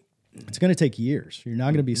 okay, it's going to take years. You're not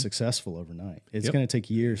going to be successful overnight. It's going to take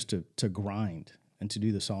years to grind and to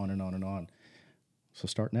do this on and on and on. So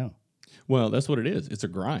start now. Well, that's what it is. It's a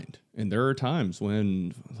grind. And there are times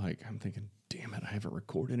when I'm thinking, damn it, I haven't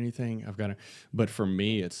recorded anything. I've got to, but for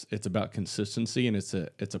me, it's about consistency, and it's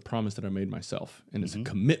a promise that I made myself, and it's a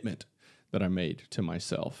commitment that I made to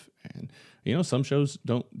myself. And some shows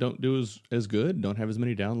don't do as good, don't have as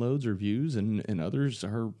many downloads or views, and others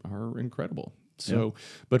are incredible. So,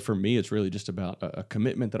 but for me, it's really just about a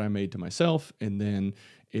commitment that I made to myself. And then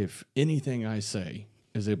if anything I say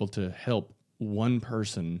is able to help one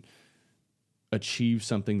person achieve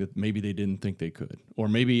something that maybe they didn't think they could, or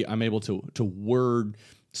maybe I'm able to word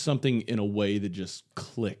something in a way that just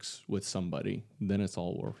clicks with somebody, then it's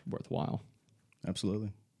all worthwhile.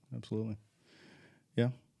 Absolutely. Yeah.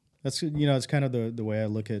 That's, it's kind of the way I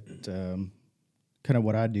look at kind of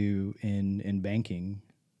what I do in banking.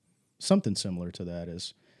 Something similar to that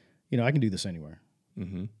is, I can do this anywhere.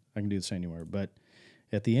 Mm-hmm. I can do this anywhere. But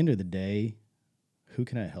at the end of the day, who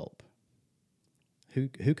can I help? Who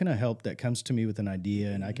can I help that comes to me with an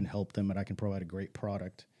idea, and I can help them, and I can provide a great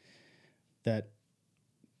product that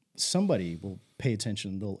somebody will pay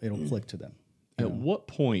attention. It'll click to them. At what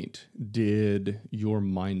point did your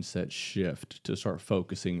mindset shift to start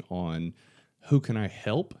focusing on who can I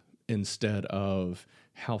help instead of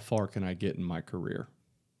how far can I get in my career?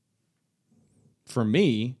 For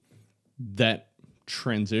me, that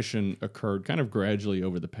transition occurred kind of gradually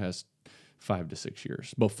over the past 5 to 6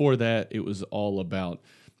 years. Before that, it was all about,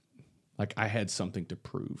 I had something to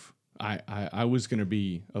prove. I was going to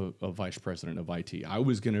be a vice president of IT. I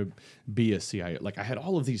was going to be a CIO. I had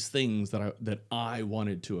all of these things that I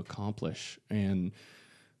wanted to accomplish. And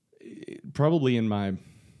probably in my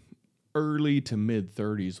early to mid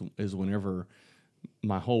 30s is whenever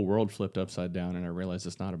my whole world flipped upside down, and I realized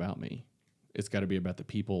it's not about me. It's got to be about the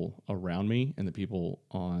people around me and the people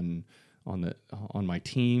on my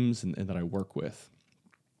teams and that I work with.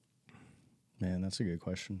 Man, that's a good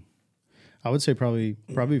question. I would say probably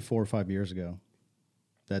 4 or 5 years ago,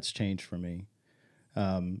 that's changed for me.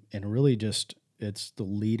 And really just, it's the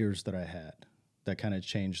leaders that I had that kind of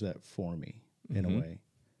changed that for me in a way.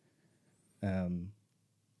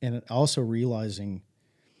 And also realizing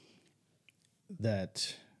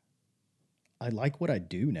that I like what I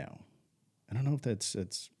do now. I don't know if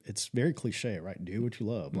it's very cliche, right? Do what you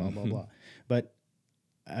love, blah, blah, blah. But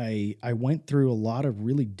I went through a lot of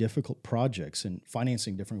really difficult projects and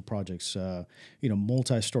financing different projects,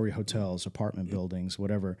 multi-story hotels, apartment buildings,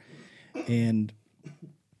 whatever. And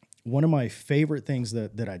one of my favorite things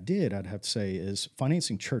that I did, I'd have to say, is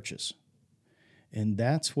financing churches. And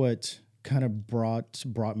that's what kind of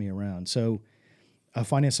brought me around. So I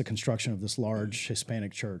financed the construction of this large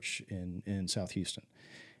Hispanic church in South Houston.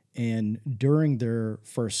 And during their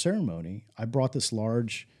first ceremony, I brought this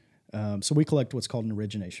large, so we collect what's called an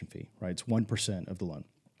origination fee, right? It's 1% of the loan.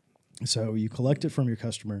 So you collect it from your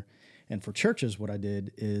customer. And for churches, what I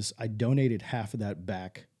did is I donated half of that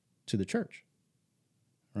back to the church,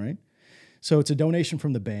 right? So it's a donation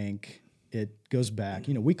from the bank. It goes back,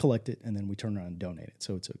 we collect it and then we turn around and donate it.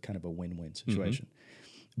 So it's a kind of a win-win situation.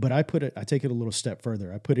 But I take it a little step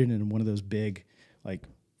further. I put it in one of those big, like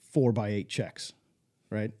 4x8 checks,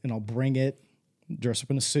 right? And I'll bring it, dress up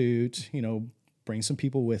in a suit, bring some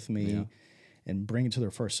people with me and bring it to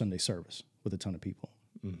their first Sunday service with a ton of people.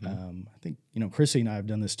 I think, Chrissy and I have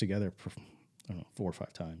done this together for, 4 or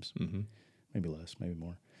 5 times, maybe less, maybe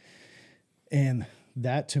more. And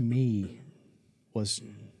that to me was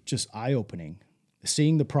just eye-opening,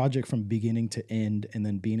 seeing the project from beginning to end and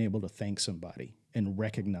then being able to thank somebody and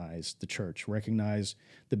recognize the church, recognize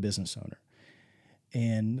the business owner.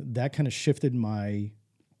 And that kind of shifted my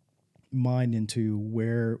mind into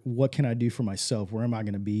what can I do for myself? Where am I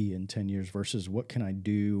going to be in 10 years versus what can I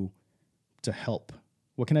do to help?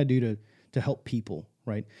 What can I do to help people,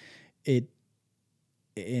 right? There's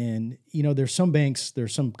some banks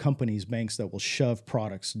that will shove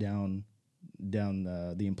products down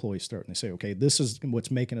the employee's throat, and they say, okay, this is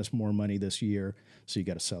what's making us more money this year, so you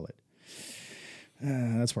got to sell it.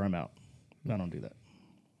 That's where I'm out. I don't do that.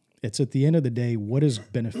 It's at the end of the day, what is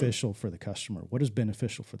beneficial for the customer? What is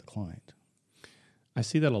beneficial for the client? I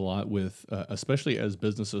see that a lot with, especially as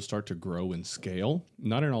businesses start to grow and scale,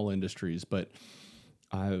 not in all industries, but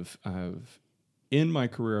I've in my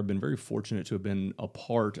career, I've been very fortunate to have been a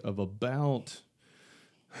part of about,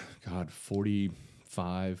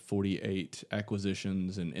 45, 48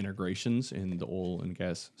 acquisitions and integrations in the oil and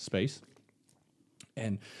gas space.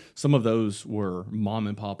 And some of those were mom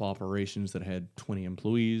and pop operations that had 20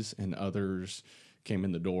 employees, and others came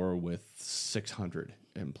in the door with 600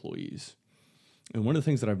 employees. And one of the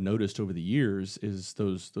things that I've noticed over the years is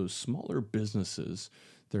those smaller businesses,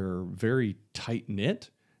 they're very tight-knit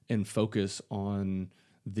and focus on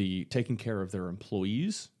the taking care of their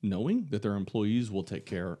employees, knowing that their employees will take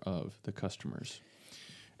care of the customers.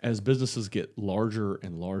 As businesses get larger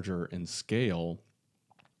and larger in scale,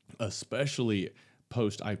 especially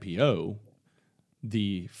post-IPO,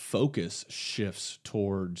 the focus shifts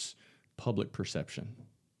towards public perception,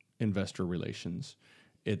 investor relations.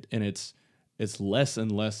 It's less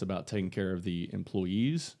and less about taking care of the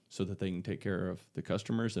employees so that they can take care of the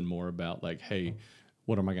customers, and more about like, hey,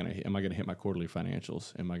 what am I going to hit? Am I going to hit my quarterly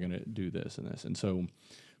financials? Am I going to do this and this? And so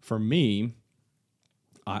for me,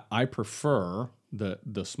 I prefer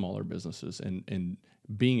the smaller businesses and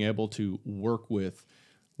being able to work with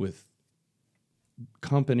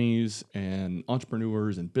companies and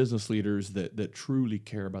entrepreneurs and business leaders that truly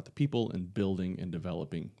care about the people and building and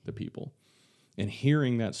developing the people. And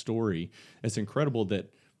hearing that story, it's incredible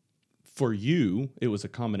that for you, it was a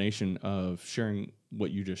combination of sharing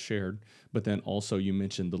what you just shared, but then also you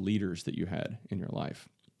mentioned the leaders that you had in your life.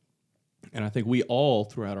 And I think we all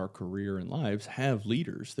throughout our career and lives have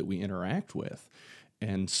leaders that we interact with,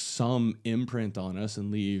 and some imprint on us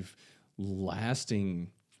and leave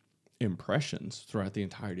lasting impressions throughout the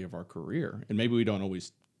entirety of our career. And maybe we don't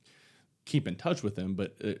always keep in touch with them,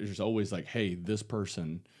 but there's always like, hey, this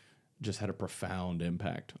person just had a profound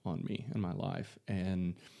impact on me in my life.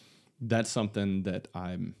 And that's something that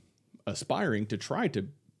I'm aspiring to try to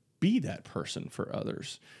be that person for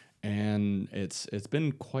others. And it's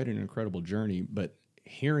been quite an incredible journey, but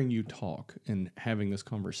hearing you talk and having this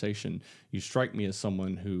conversation, you strike me as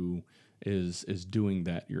someone who is doing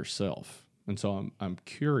that yourself. And so I'm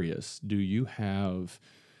curious, do you have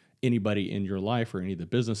anybody in your life or any of the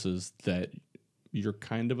businesses that you're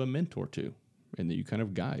kind of a mentor to and that you kind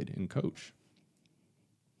of guide and coach?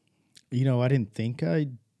 I didn't think I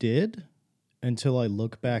did until I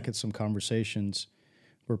look back at some conversations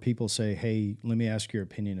where people say, hey, let me ask your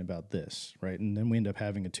opinion about this, right? And then we end up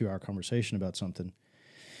having a 2-hour conversation about something.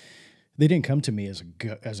 They didn't come to me as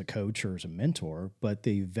a coach or as a mentor, but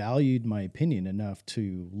they valued my opinion enough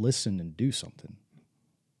to listen and do something.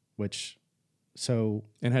 And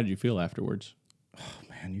how did you feel afterwards? Oh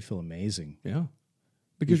man, you feel amazing. Yeah,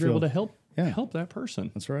 because you're able to help that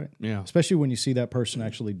person. That's right. Yeah, especially when you see that person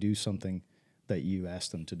actually do something that you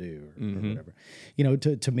asked them to do or whatever.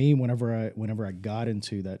 To me, whenever I got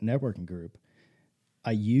into that networking group,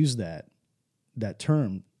 I use that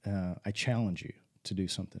term. I challenge you to do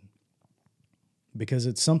something. Because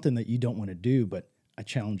it's something that you don't want to do, but I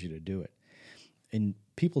challenge you to do it. And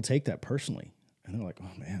people take that personally. And they're like,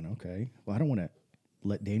 oh, man, okay. Well, I don't want to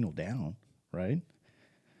let Daniel down, right?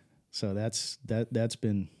 So that's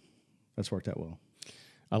worked out well.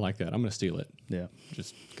 I like that. I'm going to steal it. Yeah.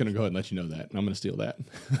 Just going to go ahead and let you know that. And I'm going to steal that.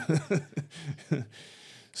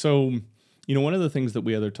 So, one of the things that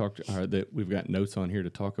that we've got notes on here to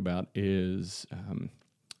talk about is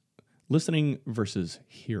listening versus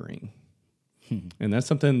hearing. And that's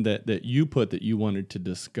something that you put that you wanted to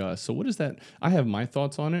discuss. So what is that? I have my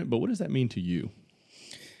thoughts on it, but what does that mean to you?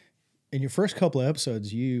 In your first couple of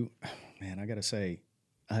episodes, I got to say,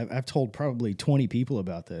 I've told probably 20 people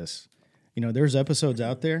about this. There's episodes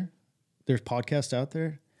out there, there's podcasts out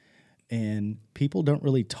there, and people don't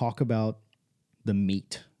really talk about the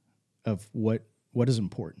meat of what is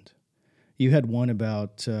important. You had one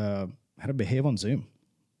about how to behave on Zoom.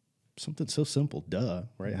 Something so simple, duh,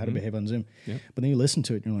 right? How to behave on Zoom. Yep. But then you listen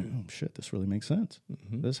to it and you're like, oh shit, this really makes sense.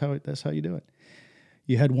 Mm-hmm. That's how you do it.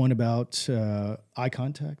 You had one about eye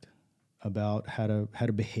contact, about how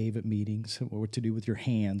to behave at meetings, what to do with your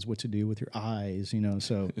hands, what to do with your eyes,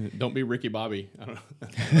 so. Don't be Ricky Bobby. I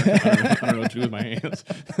don't know what to do with my hands.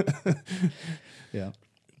 Yeah.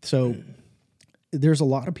 So there's a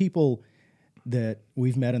lot of people that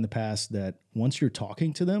we've met in the past that once you're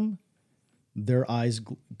talking to them, their eyes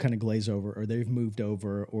kind of glaze over, or they've moved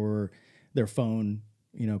over, or their phone,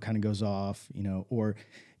 kind of goes off, or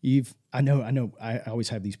I always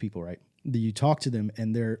have these people, right? You talk to them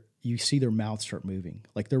and you see their mouth start moving.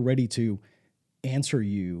 Like they're ready to answer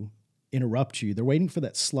you, interrupt you. They're waiting for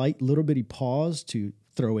that slight little bitty pause to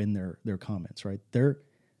throw in their comments, right? They're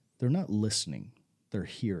not listening, they're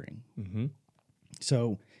hearing. Mm-hmm.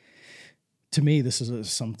 So to me, this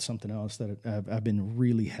is something else that I've been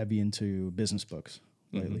really heavy into business books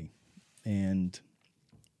lately. Mm-hmm. And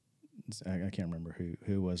I can't remember who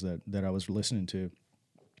it was that I was listening to.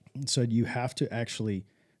 It said you have to actually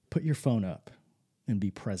put your phone up and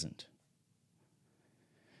be present.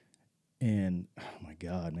 And oh my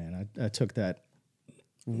God, man, I took that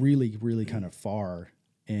really, really kind of far.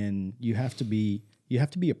 And you have to be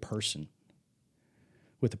a person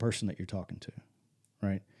with the person that you're talking to,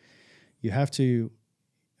 right? You have to,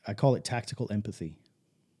 I call it tactical empathy.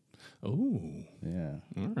 Oh. Yeah.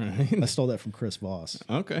 All right. I stole that from Chris Voss.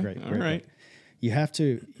 Okay. Great all right. Book. You have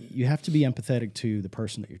to be empathetic to the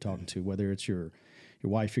person that you're talking to, whether it's your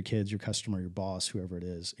wife, your kids, your customer, your boss, whoever it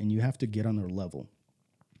is, and you have to get on their level.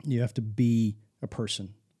 You have to be a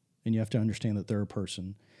person, and you have to understand that they're a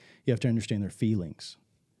person. You have to understand their feelings,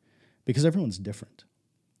 because everyone's different,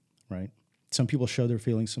 right? Some people show their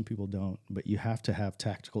feelings, some people don't, but you have to have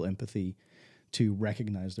tactical empathy to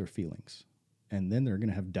recognize their feelings. And then they're going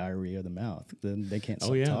to have diarrhea of the mouth. Then they can't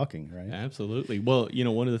stop talking, right? Absolutely. Well,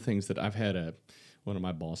 one of the things that I've had one of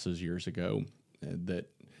my bosses years ago that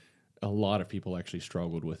a lot of people actually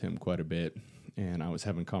struggled with him quite a bit. And I was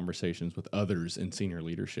having conversations with others in senior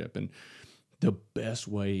leadership. And the best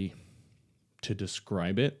way to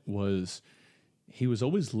describe it was he was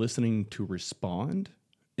always listening to respond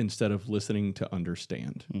instead of listening to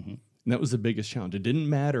understand. Mm-hmm. And that was the biggest challenge. It didn't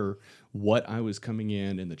matter what I was coming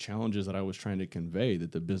in and the challenges that I was trying to convey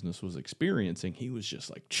that the business was experiencing. He was just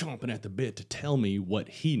like chomping at the bit to tell me what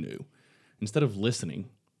he knew instead of listening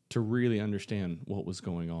to really understand what was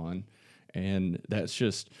going on. And that's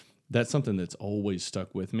something that's always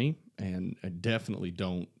stuck with me. And I definitely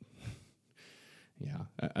don't,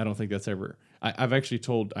 I don't think that's ever, I've actually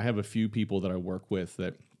told, I have a few people that I work with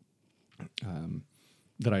that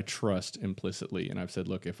I trust implicitly. And I've said,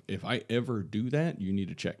 look, if I ever do that, you need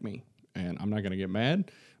to check me. And I'm not going to get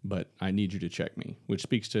mad, but I need you to check me, which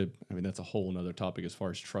speaks to, that's a whole nother topic as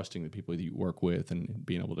far as trusting the people that you work with and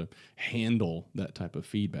being able to handle that type of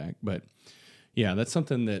feedback. But yeah, that's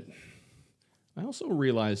something that I also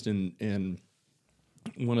realized in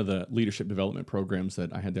one of the leadership development programs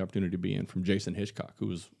that I had the opportunity to be in from Jason Hitchcock, who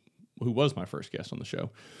was my first guest on the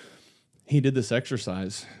show. He did this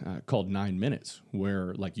exercise called 9 minutes,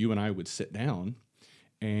 where like you and I would sit down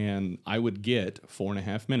and I would get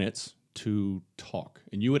 4.5 minutes to talk.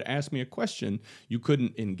 And you would ask me a question. You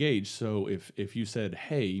couldn't engage. So if you said,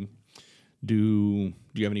 hey, do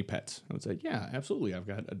you have any pets? I would say, yeah, absolutely. I've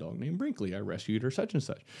got a dog named Brinkley. I rescued her such and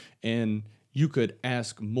such. And you could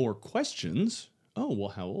ask more questions. Oh, well,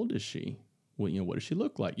 how old is she? Well, what does she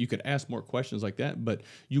look like? You could ask more questions like that, but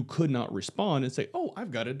you could not respond and say, oh,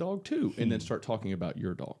 I've got a dog too, and then start talking about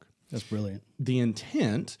your dog. That's brilliant. The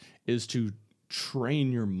intent is to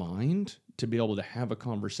train your mind to be able to have a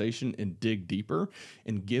conversation and dig deeper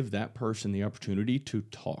and give that person the opportunity to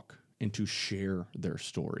talk and to share their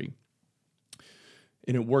story.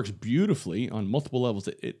 And it works beautifully on multiple levels.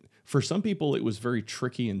 For some people, it was very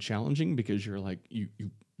tricky and challenging because you're like, you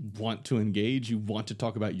want to engage, you want to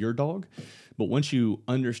talk about your dog. But once you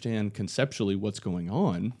understand conceptually what's going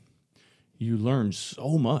on, you learn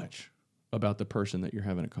so much about the person that you're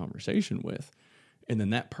having a conversation with. And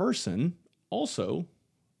then that person also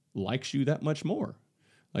likes you that much more.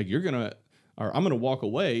 Like I'm going to walk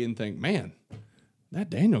away and think, man, that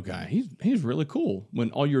Daniel guy, he's really cool.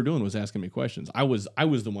 When all you were doing was asking me questions. I was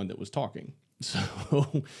the one that was talking.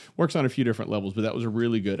 So works on a few different levels, but that was a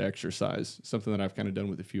really good exercise. Something that I've kind of done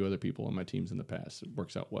with a few other people on my teams in the past. It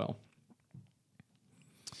works out well.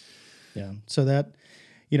 Yeah. So that,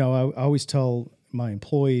 I always tell my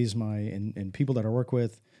employees, and people that I work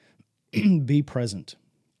with, be present.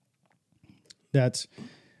 That's,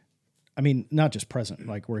 not just present,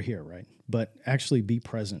 like we're here, right? But actually be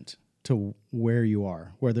present to where you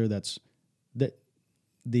are, whether that's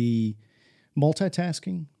the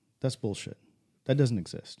multitasking, that's bullshit. That doesn't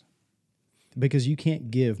exist because you can't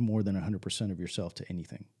give more than 100% of yourself to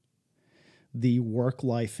anything. The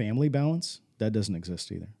work-life family balance, that doesn't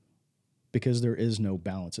exist either because there is no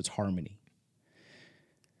balance. It's harmony.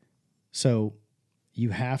 So you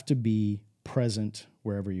have to be present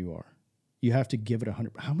wherever you are. You have to give it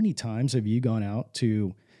 100. How many times have you gone out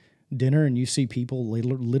to dinner and you see people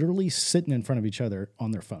literally sitting in front of each other on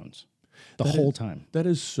their phones the whole time? That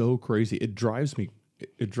is so crazy. It drives me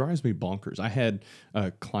bonkers. I had a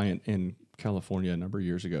client in California a number of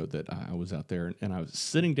years ago that I was out there and I was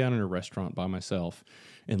sitting down in a restaurant by myself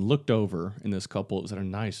and looked over, and this couple, it was at a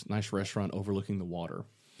nice restaurant overlooking the water.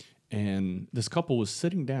 And this couple was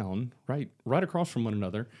sitting down right across from one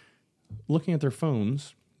another, looking at their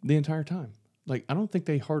phones the entire time. Like, I don't think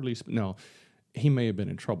they hardly, no, he may have been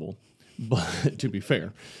in trouble, but to be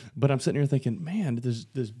fair, but I'm sitting here thinking, man, there's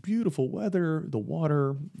this beautiful weather, the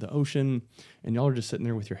water, the ocean, and y'all are just sitting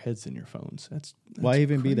there with your heads in your phones. That's why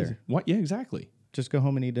even crazy. be there? What? Yeah, exactly. Just go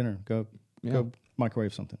home and eat dinner. Go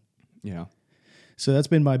microwave something. Yeah. So that's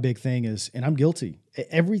been my big thing and I'm guilty.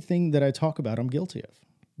 Everything that I talk about, I'm guilty of.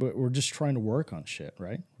 But we're just trying to work on shit,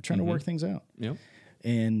 right? We're trying to work things out. Yep.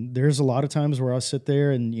 And there's a lot of times where I'll sit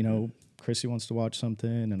there and, Chrissy wants to watch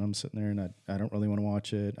something and I'm sitting there and I don't really want to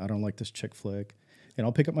watch it. I don't like this chick flick. And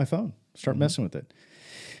I'll pick up my phone, start messing with it.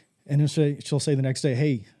 And then she'll say the next day,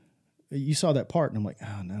 hey, you saw that part. And I'm like,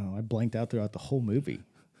 oh no, I blanked out throughout the whole movie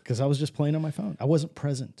because I was just playing on my phone. I wasn't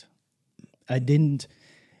present. I didn't.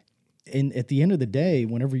 And at the end of the day,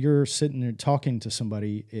 whenever you're sitting there talking to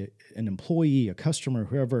somebody, an employee, a customer,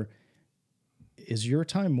 whoever, is your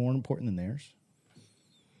time more important than theirs?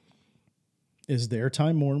 Is their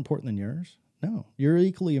time more important than yours? No, you're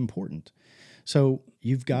equally important. So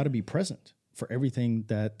you've got to be present for everything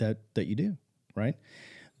that you do, right?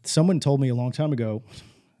 Someone told me a long time ago,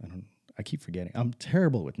 I keep forgetting. I'm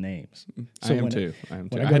terrible with names. So I am too. I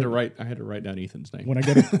had to write down Ethan's name. When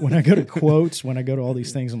I go to quotes, when I go to all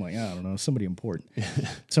these things, I'm like, I don't know, somebody important.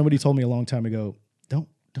 Somebody told me a long time ago,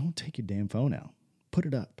 don't take your damn phone out. Put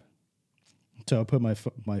it up. So I put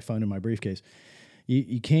my phone in my briefcase.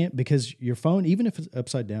 You can't, because your phone, even if it's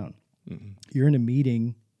upside down, you're in a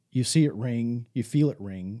meeting, you see it ring, you feel it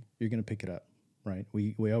ring, you're going to pick it up, right?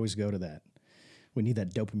 We always go to that. We need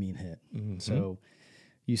that dopamine hit. Mm-hmm. So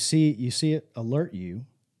you see it alert you,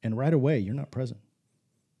 and right away you're not present.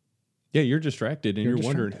 Yeah, you're distracted, and you're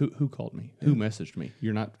wondering who called me, who messaged me.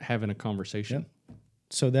 You're not having a conversation. Yep.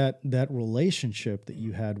 So that relationship that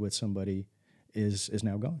you had with somebody is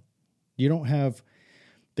now gone. You don't have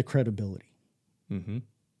the credibility. Mm-hmm.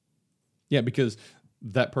 Yeah, because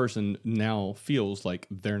that person now feels like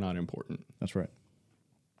they're not important. That's right.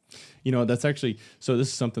 That's actually, so this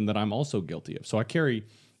is something that I'm also guilty of. So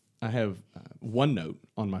I have OneNote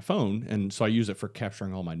on my phone, and so I use it for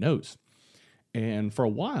capturing all my notes. And for a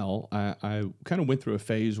while, I kind of went through a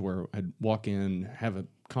phase where I'd walk in, have a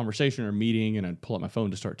conversation or a meeting, and I'd pull out my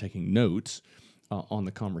phone to start taking notes on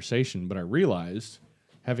the conversation. But I realized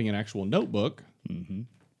having an actual notebook,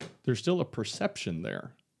 there's still a perception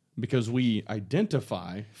there because we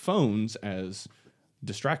identify phones as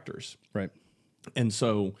distractors. Right. And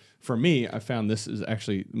so for me, I found this is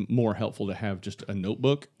actually more helpful to have just a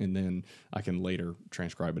notebook, and then I can later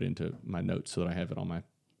transcribe it into my notes so that I have it on my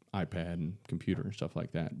iPad and computer and stuff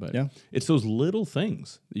like that. But it's those little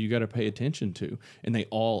things that you got to pay attention to, and they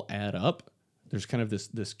all add up. There's kind of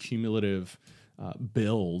this cumulative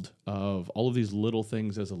build of all of these little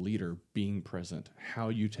things as a leader being present, how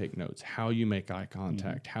you take notes, how you make eye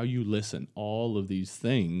contact, how you listen, all of these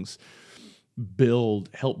things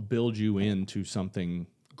help build you into something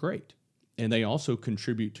great. And they also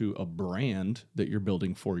contribute to a brand that you're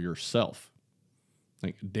building for yourself.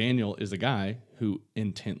 Like Daniel is a guy who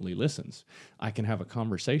intently listens. I can have a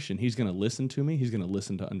conversation. He's going to listen to me. He's going to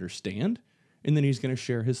listen to understand, and then he's going to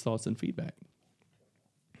share his thoughts and feedback.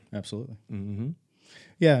 Absolutely. Mm-hmm.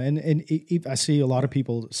 Yeah, and I see a lot of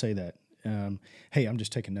people say that, hey, I'm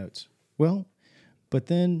just taking notes. Well, but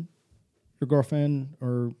then your girlfriend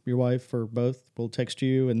or your wife or both will text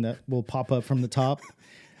you, and that will pop up from the top,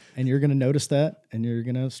 and you're going to notice that, and you're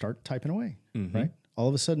going to start typing away, right? All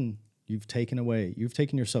of a sudden, you've taken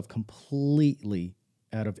yourself completely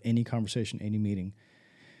out of any conversation, any meeting.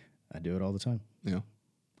 I do it all the time. Yeah.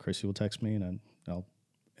 Chrissy will text me, and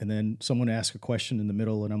and then someone asks a question in the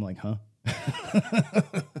middle, and I'm like, huh?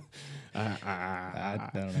 I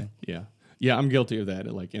don't know. Yeah. Yeah, I'm guilty of that.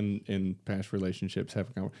 Like in past relationships,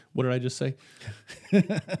 what did I just say?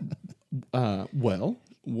 Well,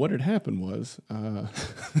 what had happened was,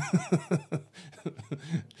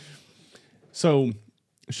 so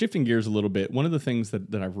shifting gears a little bit, one of the things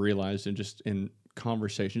that I've realized in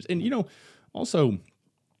conversations, and also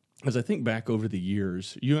as I think back over the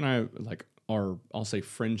years, you and I, like, I'll say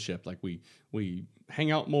friendship, like we hang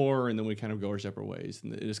out more and then we kind of go our separate ways.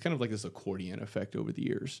 And it's kind of like this accordion effect over the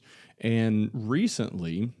years. And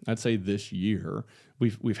recently, I'd say this year,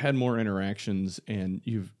 we've had more interactions, and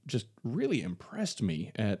you've just really impressed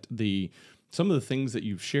me at some of the things that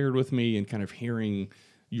you've shared with me, and kind of hearing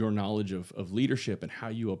your knowledge of leadership and how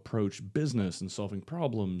you approach business and solving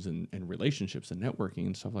problems and relationships and networking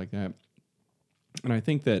and stuff like that. And I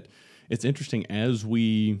think that it's interesting as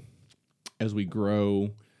we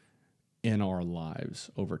grow in our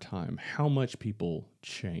lives over time, how much people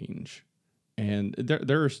change. And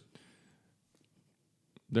there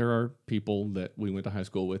are people that we went to high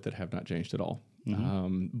school with that have not changed at all.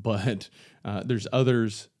 But there's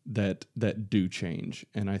others that do change.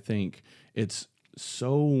 And I think I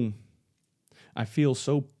feel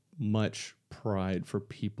so much pride for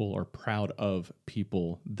people, or proud of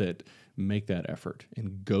people that make that effort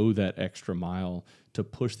and go that extra mile to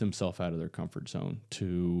push themselves out of their comfort zone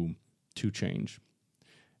to change.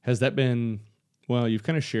 Has that been, well, you've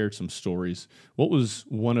kind of shared some stories. What was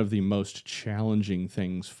one of the most challenging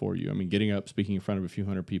things for you? I mean, getting up, speaking in front of a few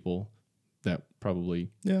hundred people, that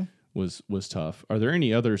probably was tough. Are there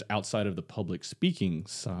any others outside of the public speaking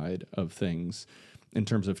side of things in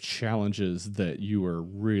terms of challenges that you were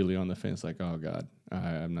really on the fence, like, oh God,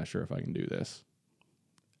 I'm not sure if I can do this?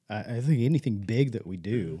 I think anything big that we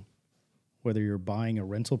do, whether you're buying a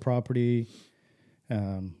rental property, I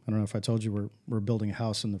don't know if I told you we're building a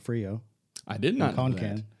house in the Frio. I did not know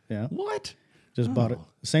Concan. that. Yeah. What? Just bought it.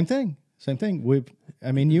 Same thing.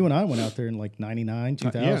 You and I went out there in like 99,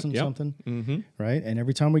 2000, something, right? And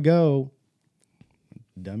every time we go,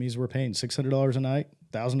 dummies were paying $600 a night,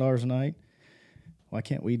 $1,000 a night. Why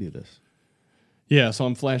can't we do this? Yeah, so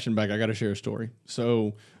I'm flashing back. I got to share a story.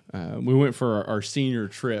 So we went for our senior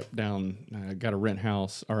trip down. Got a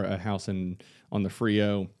house on the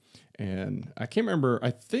Frio, and I can't remember.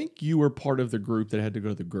 I think you were part of the group that had to go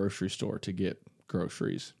to the grocery store to get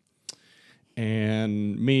groceries.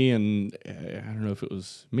 And me and I don't know if it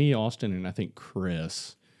was me, Austin, and I think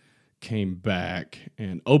Chris came back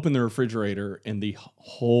and opened the refrigerator, and the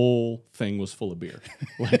whole thing was full of beer.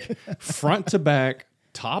 Like front to back,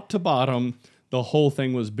 top to bottom, the whole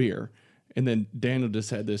thing was beer. And then Daniel just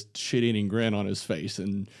had this shit-eating grin on his face,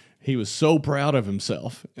 and he was so proud of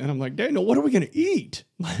himself. And I'm like, Daniel, what are we going to eat?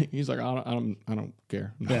 He's like, I don't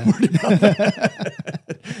care. I'm not worried about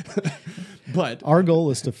that. But our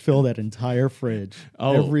goal is to fill that entire fridge,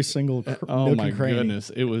 every single oh my goodness,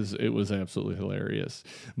 it was absolutely hilarious.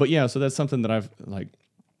 But yeah, so that's something that I've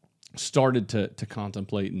started to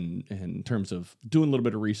contemplate in terms of doing a little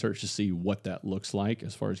bit of research to see what that looks like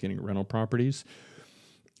as far as getting rental properties.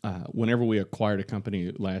 Whenever we acquired a company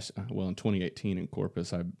in 2018 in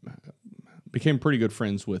Corpus, I became pretty good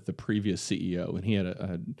friends with the previous CEO, and he had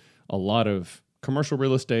a lot of commercial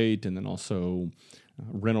real estate, and then also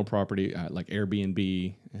rental property like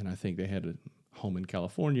Airbnb, and I think they had a home in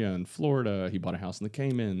California and Florida. He bought a house in the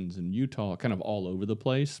Caymans and Utah, kind of all over the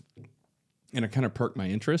place. And it kind of perked my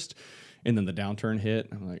interest. And then the downturn hit.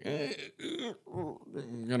 I'm like,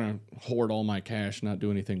 I'm going to hoard all my cash, not do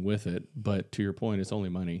anything with it. But to your point, it's only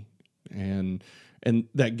money. And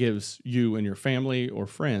that gives you and your family or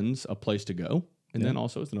friends a place to go. And then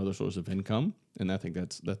also it's another source of income. And I think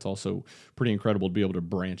that's also pretty incredible to be able to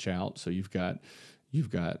branch out. So you've got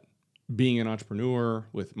being an entrepreneur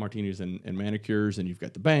with martinis and manicures, and you've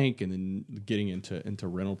got the bank, and then getting into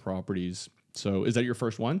rental properties. So is that your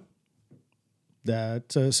first one?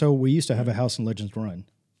 So we used to have a house in Legends Run.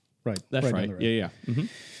 Right. That's right. Yeah. Mm-hmm.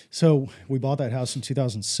 So we bought that house in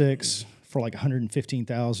 2006 for like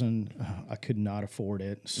 $115,000. I could not afford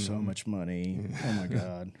it. So much money. Oh my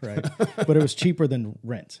God. Right. But it was cheaper than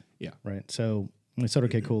rent. Yeah. Right. So we said,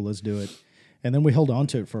 okay, cool, let's do it. And then we held on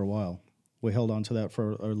to it for a while. We held on to that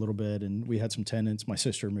for a little bit, and we had some tenants. My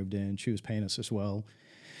sister moved in. She was paying us as well.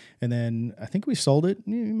 And then I think we sold it.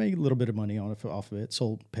 We made a little bit of money off of it.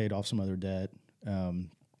 Paid off some other debt.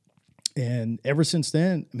 And ever since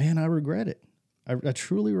then, man, I regret it. I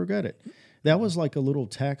truly regret it. That was like a little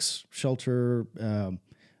tax shelter,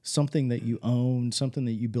 something that you own, something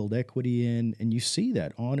that you build equity in, and you see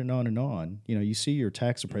that on and on and on. You know, you see your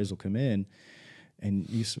tax appraisal come in, and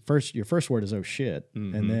your first word is, oh shit,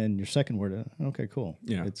 and then your second word, okay, cool,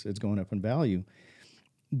 it's going up in value.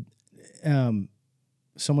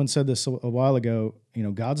 Someone said this a while ago. You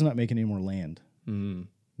know, God's not making any more land.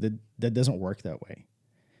 That doesn't work that way.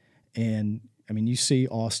 And I mean, you see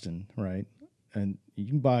Austin, right? And you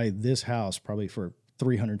can buy this house probably for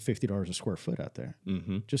 $350 a square foot out there,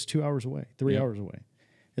 just 2 hours away, 3 hours away.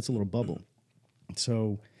 It's a little bubble.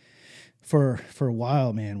 So for a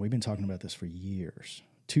while, man, we've been talking about this for years,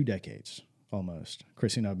 2 decades almost.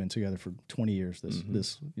 Chrissy and I have been together for 20 years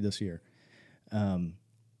this year.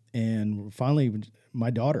 And finally, my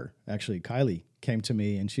daughter, actually, Kylie, came to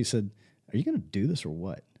me and she said, "Are you going to do this or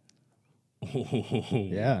what?"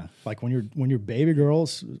 Yeah, like when your baby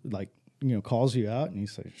girl's like, you know, calls you out and you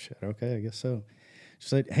say, "Shit, okay, I guess so." She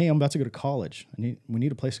said, "Hey, I'm about to go to college. We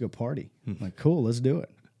need a place to go party." I'm like, "Cool, let's do it."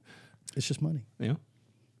 It's just money. Yeah.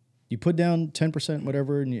 You put down 10%,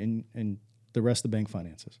 whatever, and the rest of the bank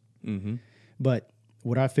finances. But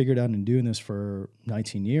what I figured out in doing this for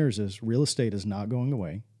 19 years is real estate is not going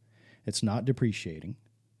away. It's not depreciating.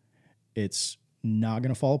 It's not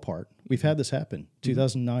going to fall apart. We've had this happen,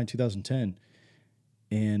 2009, 2010.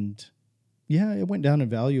 And yeah, it went down in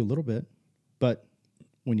value a little bit. But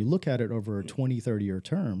when you look at it over a 20, 30-year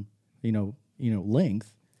term, you know,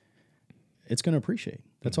 length, it's going to appreciate.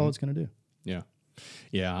 That's all it's going to do. Yeah.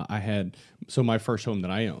 Yeah. So my first home that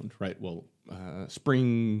I owned, right? Well,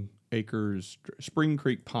 Spring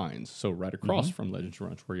Creek Pines. So right across from Legends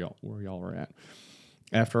Ranch where y'all were at.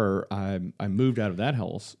 After I moved out of that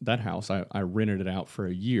house, I rented it out for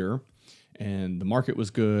a year, and the market was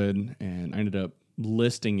good, and I ended up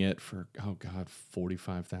listing it for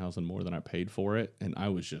 $45,000 more than I paid for it, and I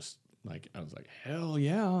was like, hell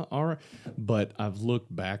yeah, all right. But I've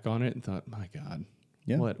looked back on it and thought, my God,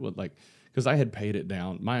 what like, because I had paid it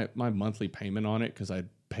down. My monthly payment on it, because I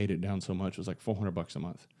paid it down so much, was like $400 a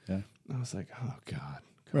month. Yeah, I was like, oh God.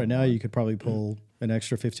 Right now, you could probably pull an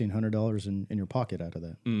extra $1,500 in your pocket out of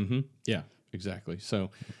that. Yeah, exactly. So,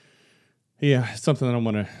 yeah, it's something that I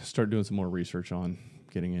want to start doing some more research on,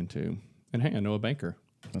 getting into. And hey, I know a banker.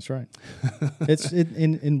 That's right. I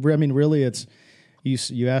mean, really, it's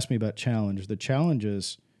you asked me about challenge. The challenge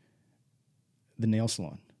is the nail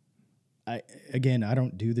salon. I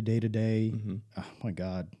don't do the day to day. Oh my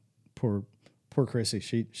God, poor Chrissy.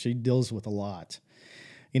 She deals with a lot.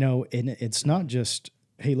 You know, and it's not just,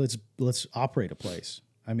 hey, let's operate a place.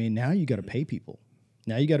 I mean, now you got to pay people.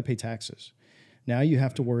 Now you got to pay taxes. Now you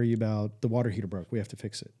have to worry about the water heater broke. We have to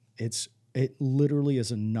fix it. It literally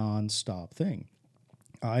is a nonstop thing.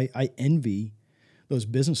 I envy those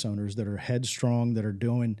business owners that are headstrong, that are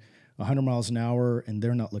doing 100 miles an hour, and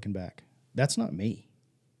they're not looking back. That's not me.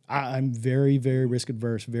 I'm very, very risk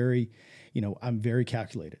adverse. I'm very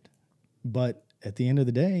calculated. But at the end of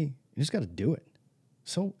the day, you just got to do it.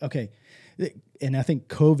 So, okay. And I think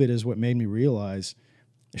COVID is what made me realize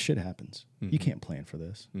shit happens. You can't plan for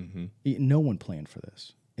this. No one planned for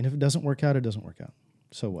this. And if it doesn't work out, it doesn't work out.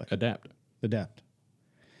 So what? Adapt.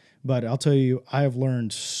 But I'll tell you, I have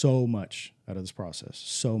learned so much out of this process,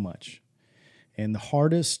 so much. And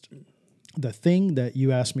the thing that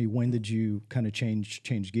you asked me, when did you kind of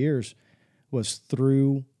change gears, was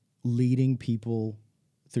through leading people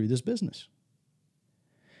through this business.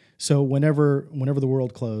 So whenever the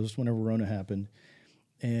world closed, whenever Rona happened,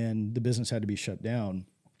 and the business had to be shut down,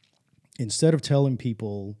 instead of telling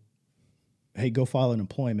people, hey, go file an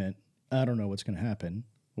employment, I don't know what's going to happen,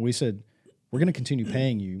 we said, we're going to continue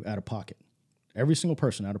paying you out of pocket. Every single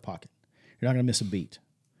person out of pocket. You're not going to miss a beat.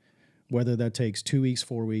 Whether that takes 2 weeks,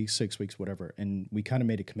 4 weeks, 6 weeks, whatever. And we kind of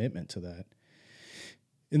made a commitment to that.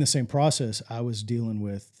 In the same process, I was dealing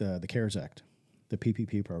with the CARES Act, the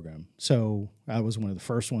PPP program. So I was one of the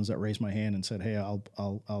first ones that raised my hand and said, hey, I'll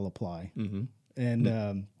apply.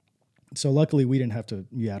 And so luckily we didn't have to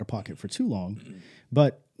be out of pocket for too long.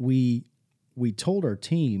 But we told our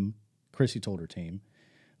team, Chrissy told her team,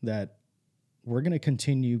 that we're going to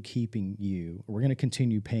continue keeping you. We're going to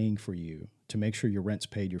continue paying for you to make sure your rent's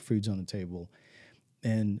paid, your food's on the table.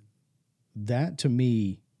 And that, to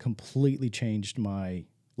me, completely changed my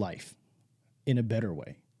life in a better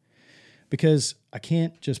way. Because I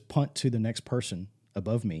can't just punt to the next person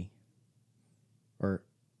above me, or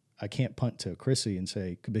I can't punt to Chrissy and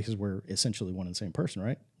say, because we're essentially one and the same person,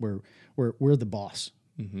 right? We're the boss.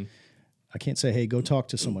 I can't say, hey, go talk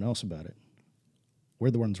to someone else about it.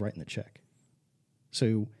 We're the ones writing the check.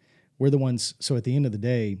 So we're the ones. So at the end of the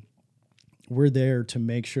day, we're there to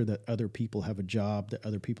make sure that other people have a job, that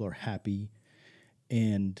other people are happy,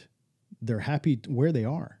 and they're happy where they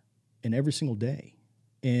are in every single day.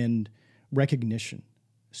 And recognition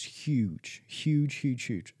is huge, huge, huge,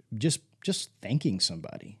 huge. Just thanking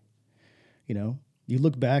somebody. You know, you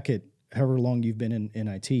look back at however long you've been in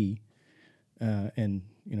IT, and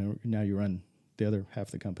you know now you run the other half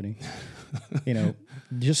of the company. You know,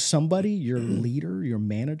 just somebody, your leader, your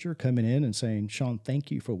manager, coming in and saying, "Sean,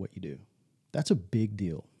 thank you for what you do." That's a big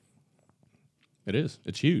deal. It is.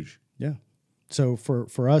 It's huge. Yeah. So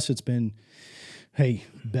for us, it's been, hey,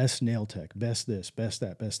 best nail tech, best this, best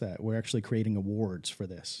that, best that. We're actually creating awards for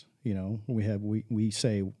this. You know, we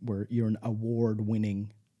say you're an award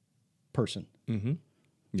winning person. Mm-hmm.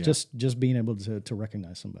 Yeah. Just being able to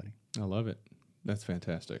recognize somebody. I love it. That's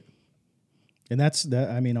fantastic. And that's that.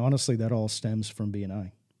 I mean, honestly, that all stems from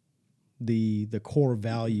B&I. The core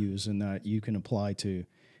values and that you can apply to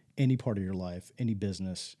any part of your life, any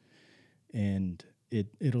business, and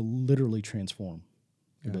it'll literally transform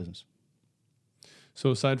your business.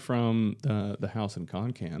 So aside from the house in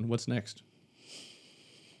Concan, what's next?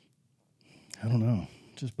 I don't know.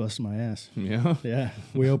 Just busting my ass. Yeah. Yeah.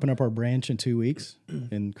 We open up our branch in 2 weeks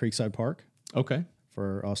in Creekside Park. Okay.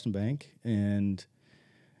 For Austin Bank, and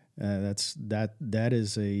that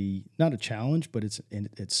is not a challenge, but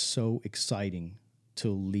it's so exciting to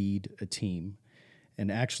lead a team and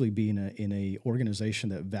actually be in a organization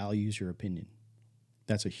that values your opinion.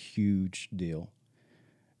 That's a huge deal.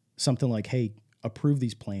 Something like, hey, approve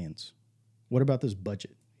these plans. What about this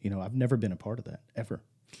budget? You know, I've never been a part of that ever.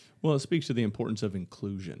 Well, it speaks to the importance of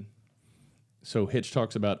inclusion. So Hitch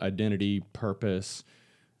talks about identity, purpose,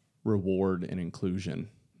 reward, and inclusion.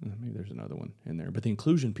 Maybe there's another one in there, but the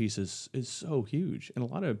inclusion piece is so huge, and a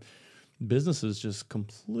lot of businesses just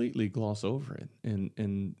completely gloss over it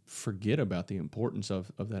and forget about the importance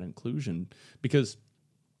of that inclusion. Because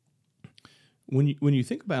when you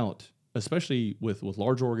think about, especially with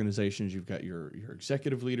large organizations, you've got your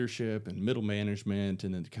executive leadership and middle management,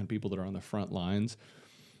 and then the kind of people that are on the front lines.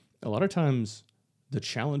 A lot of times, the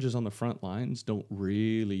challenges on the front lines don't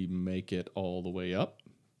really make it all the way up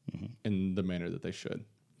in the manner that they should.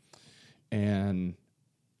 And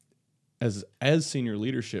as senior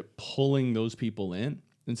leadership, pulling those people in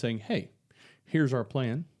and saying, hey, here's our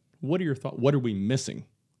plan. What are your thoughts? What are we missing?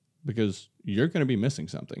 Because you're going to be missing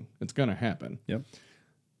something. It's going to happen. Yep.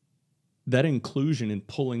 That inclusion and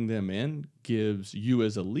pulling them in gives you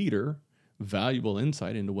as a leader valuable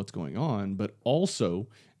insight into what's going on, but also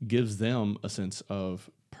gives them a sense of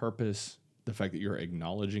purpose, the fact that you're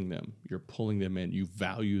acknowledging them, you're pulling them in, you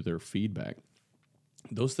value their feedback.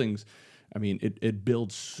 Those things, I mean, it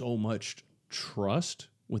builds so much trust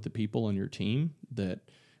with the people on your team that,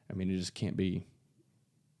 I mean, it just can't be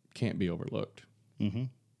overlooked. Mm-hmm.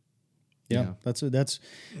 Yeah. That's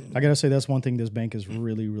I gotta say that's one thing this bank is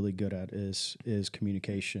really, really good at is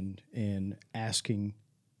communication and asking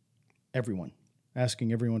everyone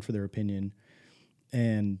for their opinion,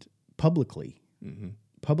 and publicly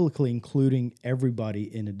including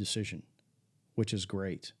everybody in a decision, which is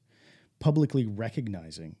great. Publicly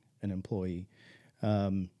recognizing an employee.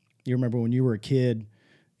 You remember when you were a kid,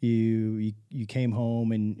 you came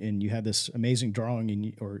home and you had this amazing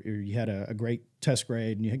drawing or you had a great test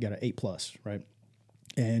grade and you got an 8+, right?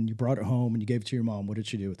 And you brought it home and you gave it to your mom. What did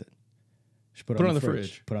she do with it? She put it on the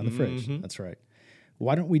fridge. Put it on the fridge. That's right.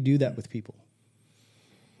 Why don't we do that with people?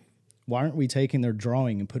 Why aren't we taking their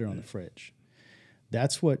drawing and put it on the fridge?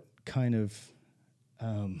 That's what kind of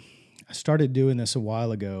I started doing this a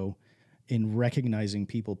while ago in recognizing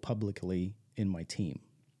people publicly in my team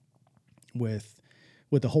with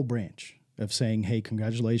the whole branch of saying, hey,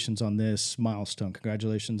 congratulations on this milestone,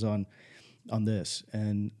 congratulations on this.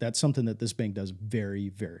 And that's something that this bank does very,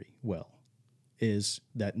 very well, is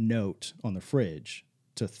that note on the fridge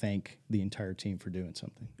to thank the entire team for doing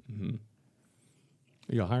something. Mm-hmm.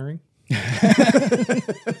 Are you hiring?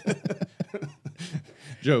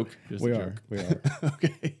 Joke. Just we a are. joke. We are.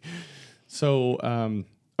 Okay. So,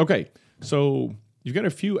 So you've got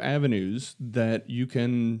a few avenues that you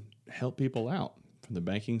can help people out from the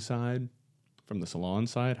banking side, from the salon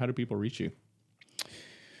side. How do people reach you?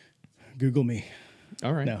 Google me.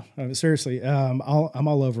 All right. No, seriously. I'm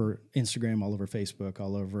all over Instagram, all over Facebook,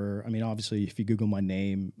 all over. I mean, obviously, if you Google my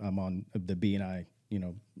name, I'm on the B&I,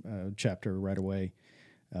 chapter right away.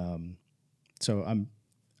 So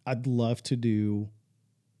I'd love to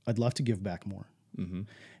give back more, and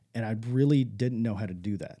I really didn't know how to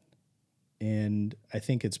do that. And I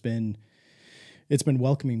think it's been it's been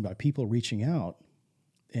welcoming by people reaching out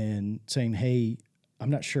and saying, hey, I'm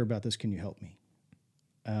not sure about this. Can you help me?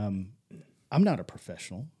 I'm not a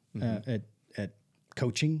professional at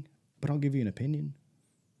coaching, but I'll give you an opinion.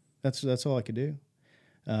 That's all I could do.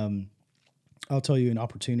 I'll tell you an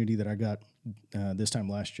opportunity that I got this time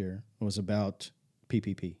last year was about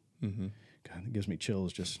PPP. Mm-hmm. God, it gives me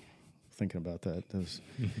chills just thinking about that. Those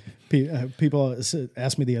people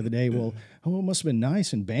asked me the other day, well, it must have been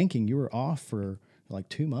nice in banking. You were off for like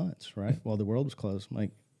 2 months, right? While the world was closed. I'm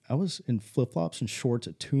like, I was in flip-flops and shorts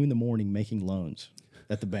at 2 a.m. making loans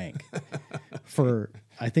at the bank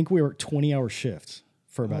I think we were 20-hour shifts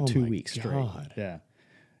for about 2 weeks straight. Yeah.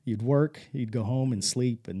 You'd work, you'd go home and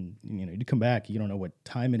sleep, and you'd come back. You don't know what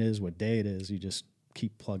time it is, what day it is. You just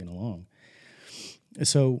keep plugging along.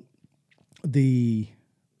 So the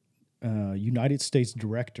United States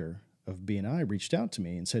director of BNI reached out to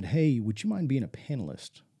me and said, hey, would you mind being a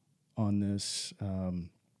panelist on this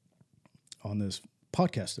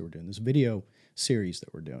podcast that we're doing, this video series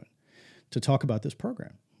that we're doing, to talk about this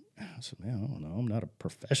program? I said, man, I don't know. I'm not a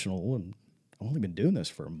professional, and I've only been doing this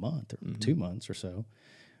for a month or 2 months or so.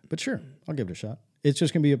 But sure, I'll give it a shot. It's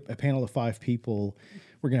just going to be a panel of 5 people.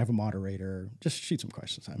 We're going to have a moderator. Just shoot some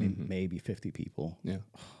questions. I mean, maybe 50 people. Yeah.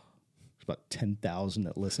 There's about 10,000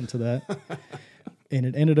 that listened to that. And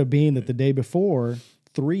it ended up being that the day before,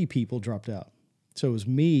 3 people dropped out. So it was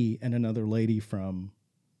me and another lady from,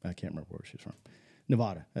 I can't remember where she's from,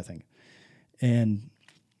 Nevada, I think. And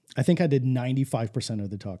I think I did 95% of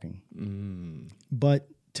the talking. But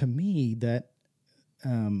to me, that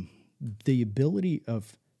the ability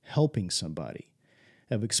of helping somebody,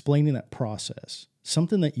 of explaining that process,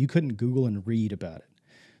 something that you couldn't Google and read about it,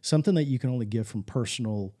 something that you can only get from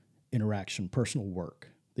personal interaction, personal work,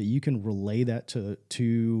 that you can relay that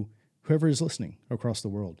to whoever is listening across the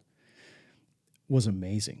world, was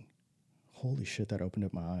amazing. Holy shit, that opened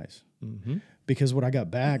up my eyes. Mm-hmm. Because what I got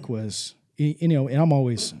back was, and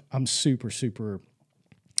I'm super,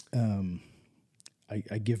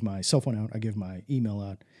 I give my cell phone out, I give my email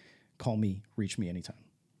out, call me, reach me anytime.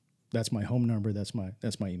 That's my home number, that's my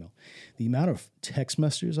email. The amount of text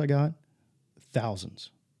messages I got,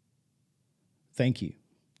 thousands. Thank you.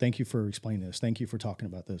 Thank you for explaining this. Thank you for talking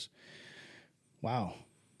about this. Wow.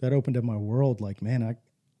 That opened up my world. Like, man,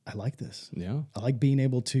 I like this. Yeah. I like being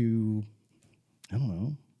able to, I don't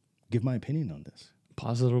know, give my opinion on this.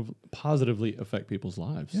 Positively affect people's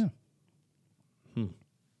lives. Yeah.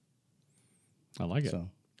 I like it. So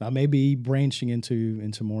I may be branching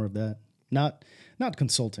into more of that. Not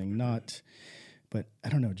consulting, but I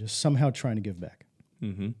don't know, just somehow trying to give back.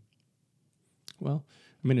 Mm-hmm. Well,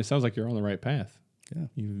 I mean, it sounds like you're on the right path. Yeah.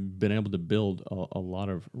 You've been able to build a lot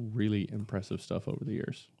of really impressive stuff over the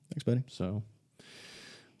years. Thanks, buddy. So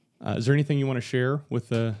is there anything you want to share with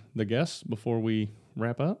the guests before we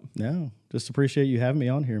wrap up? No, just appreciate you having me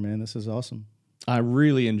on here, man. This is awesome. I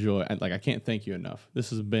really enjoy it. I can't thank you enough. This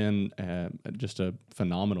has been just a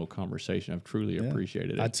phenomenal conversation. I've truly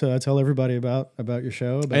appreciated it. I tell everybody about your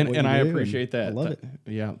show. And I appreciate that. I love it.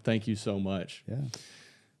 Yeah. Thank you so much. Yeah.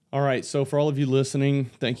 All right. So for all of you listening,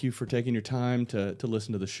 thank you for taking your time to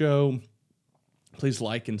listen to the show. Please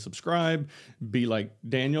like and subscribe. Be like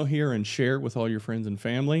Daniel here and share with all your friends and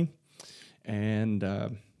family. And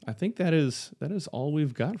I think that is all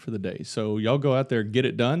we've got for the day. So y'all go out there, get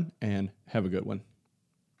it done, and have a good one.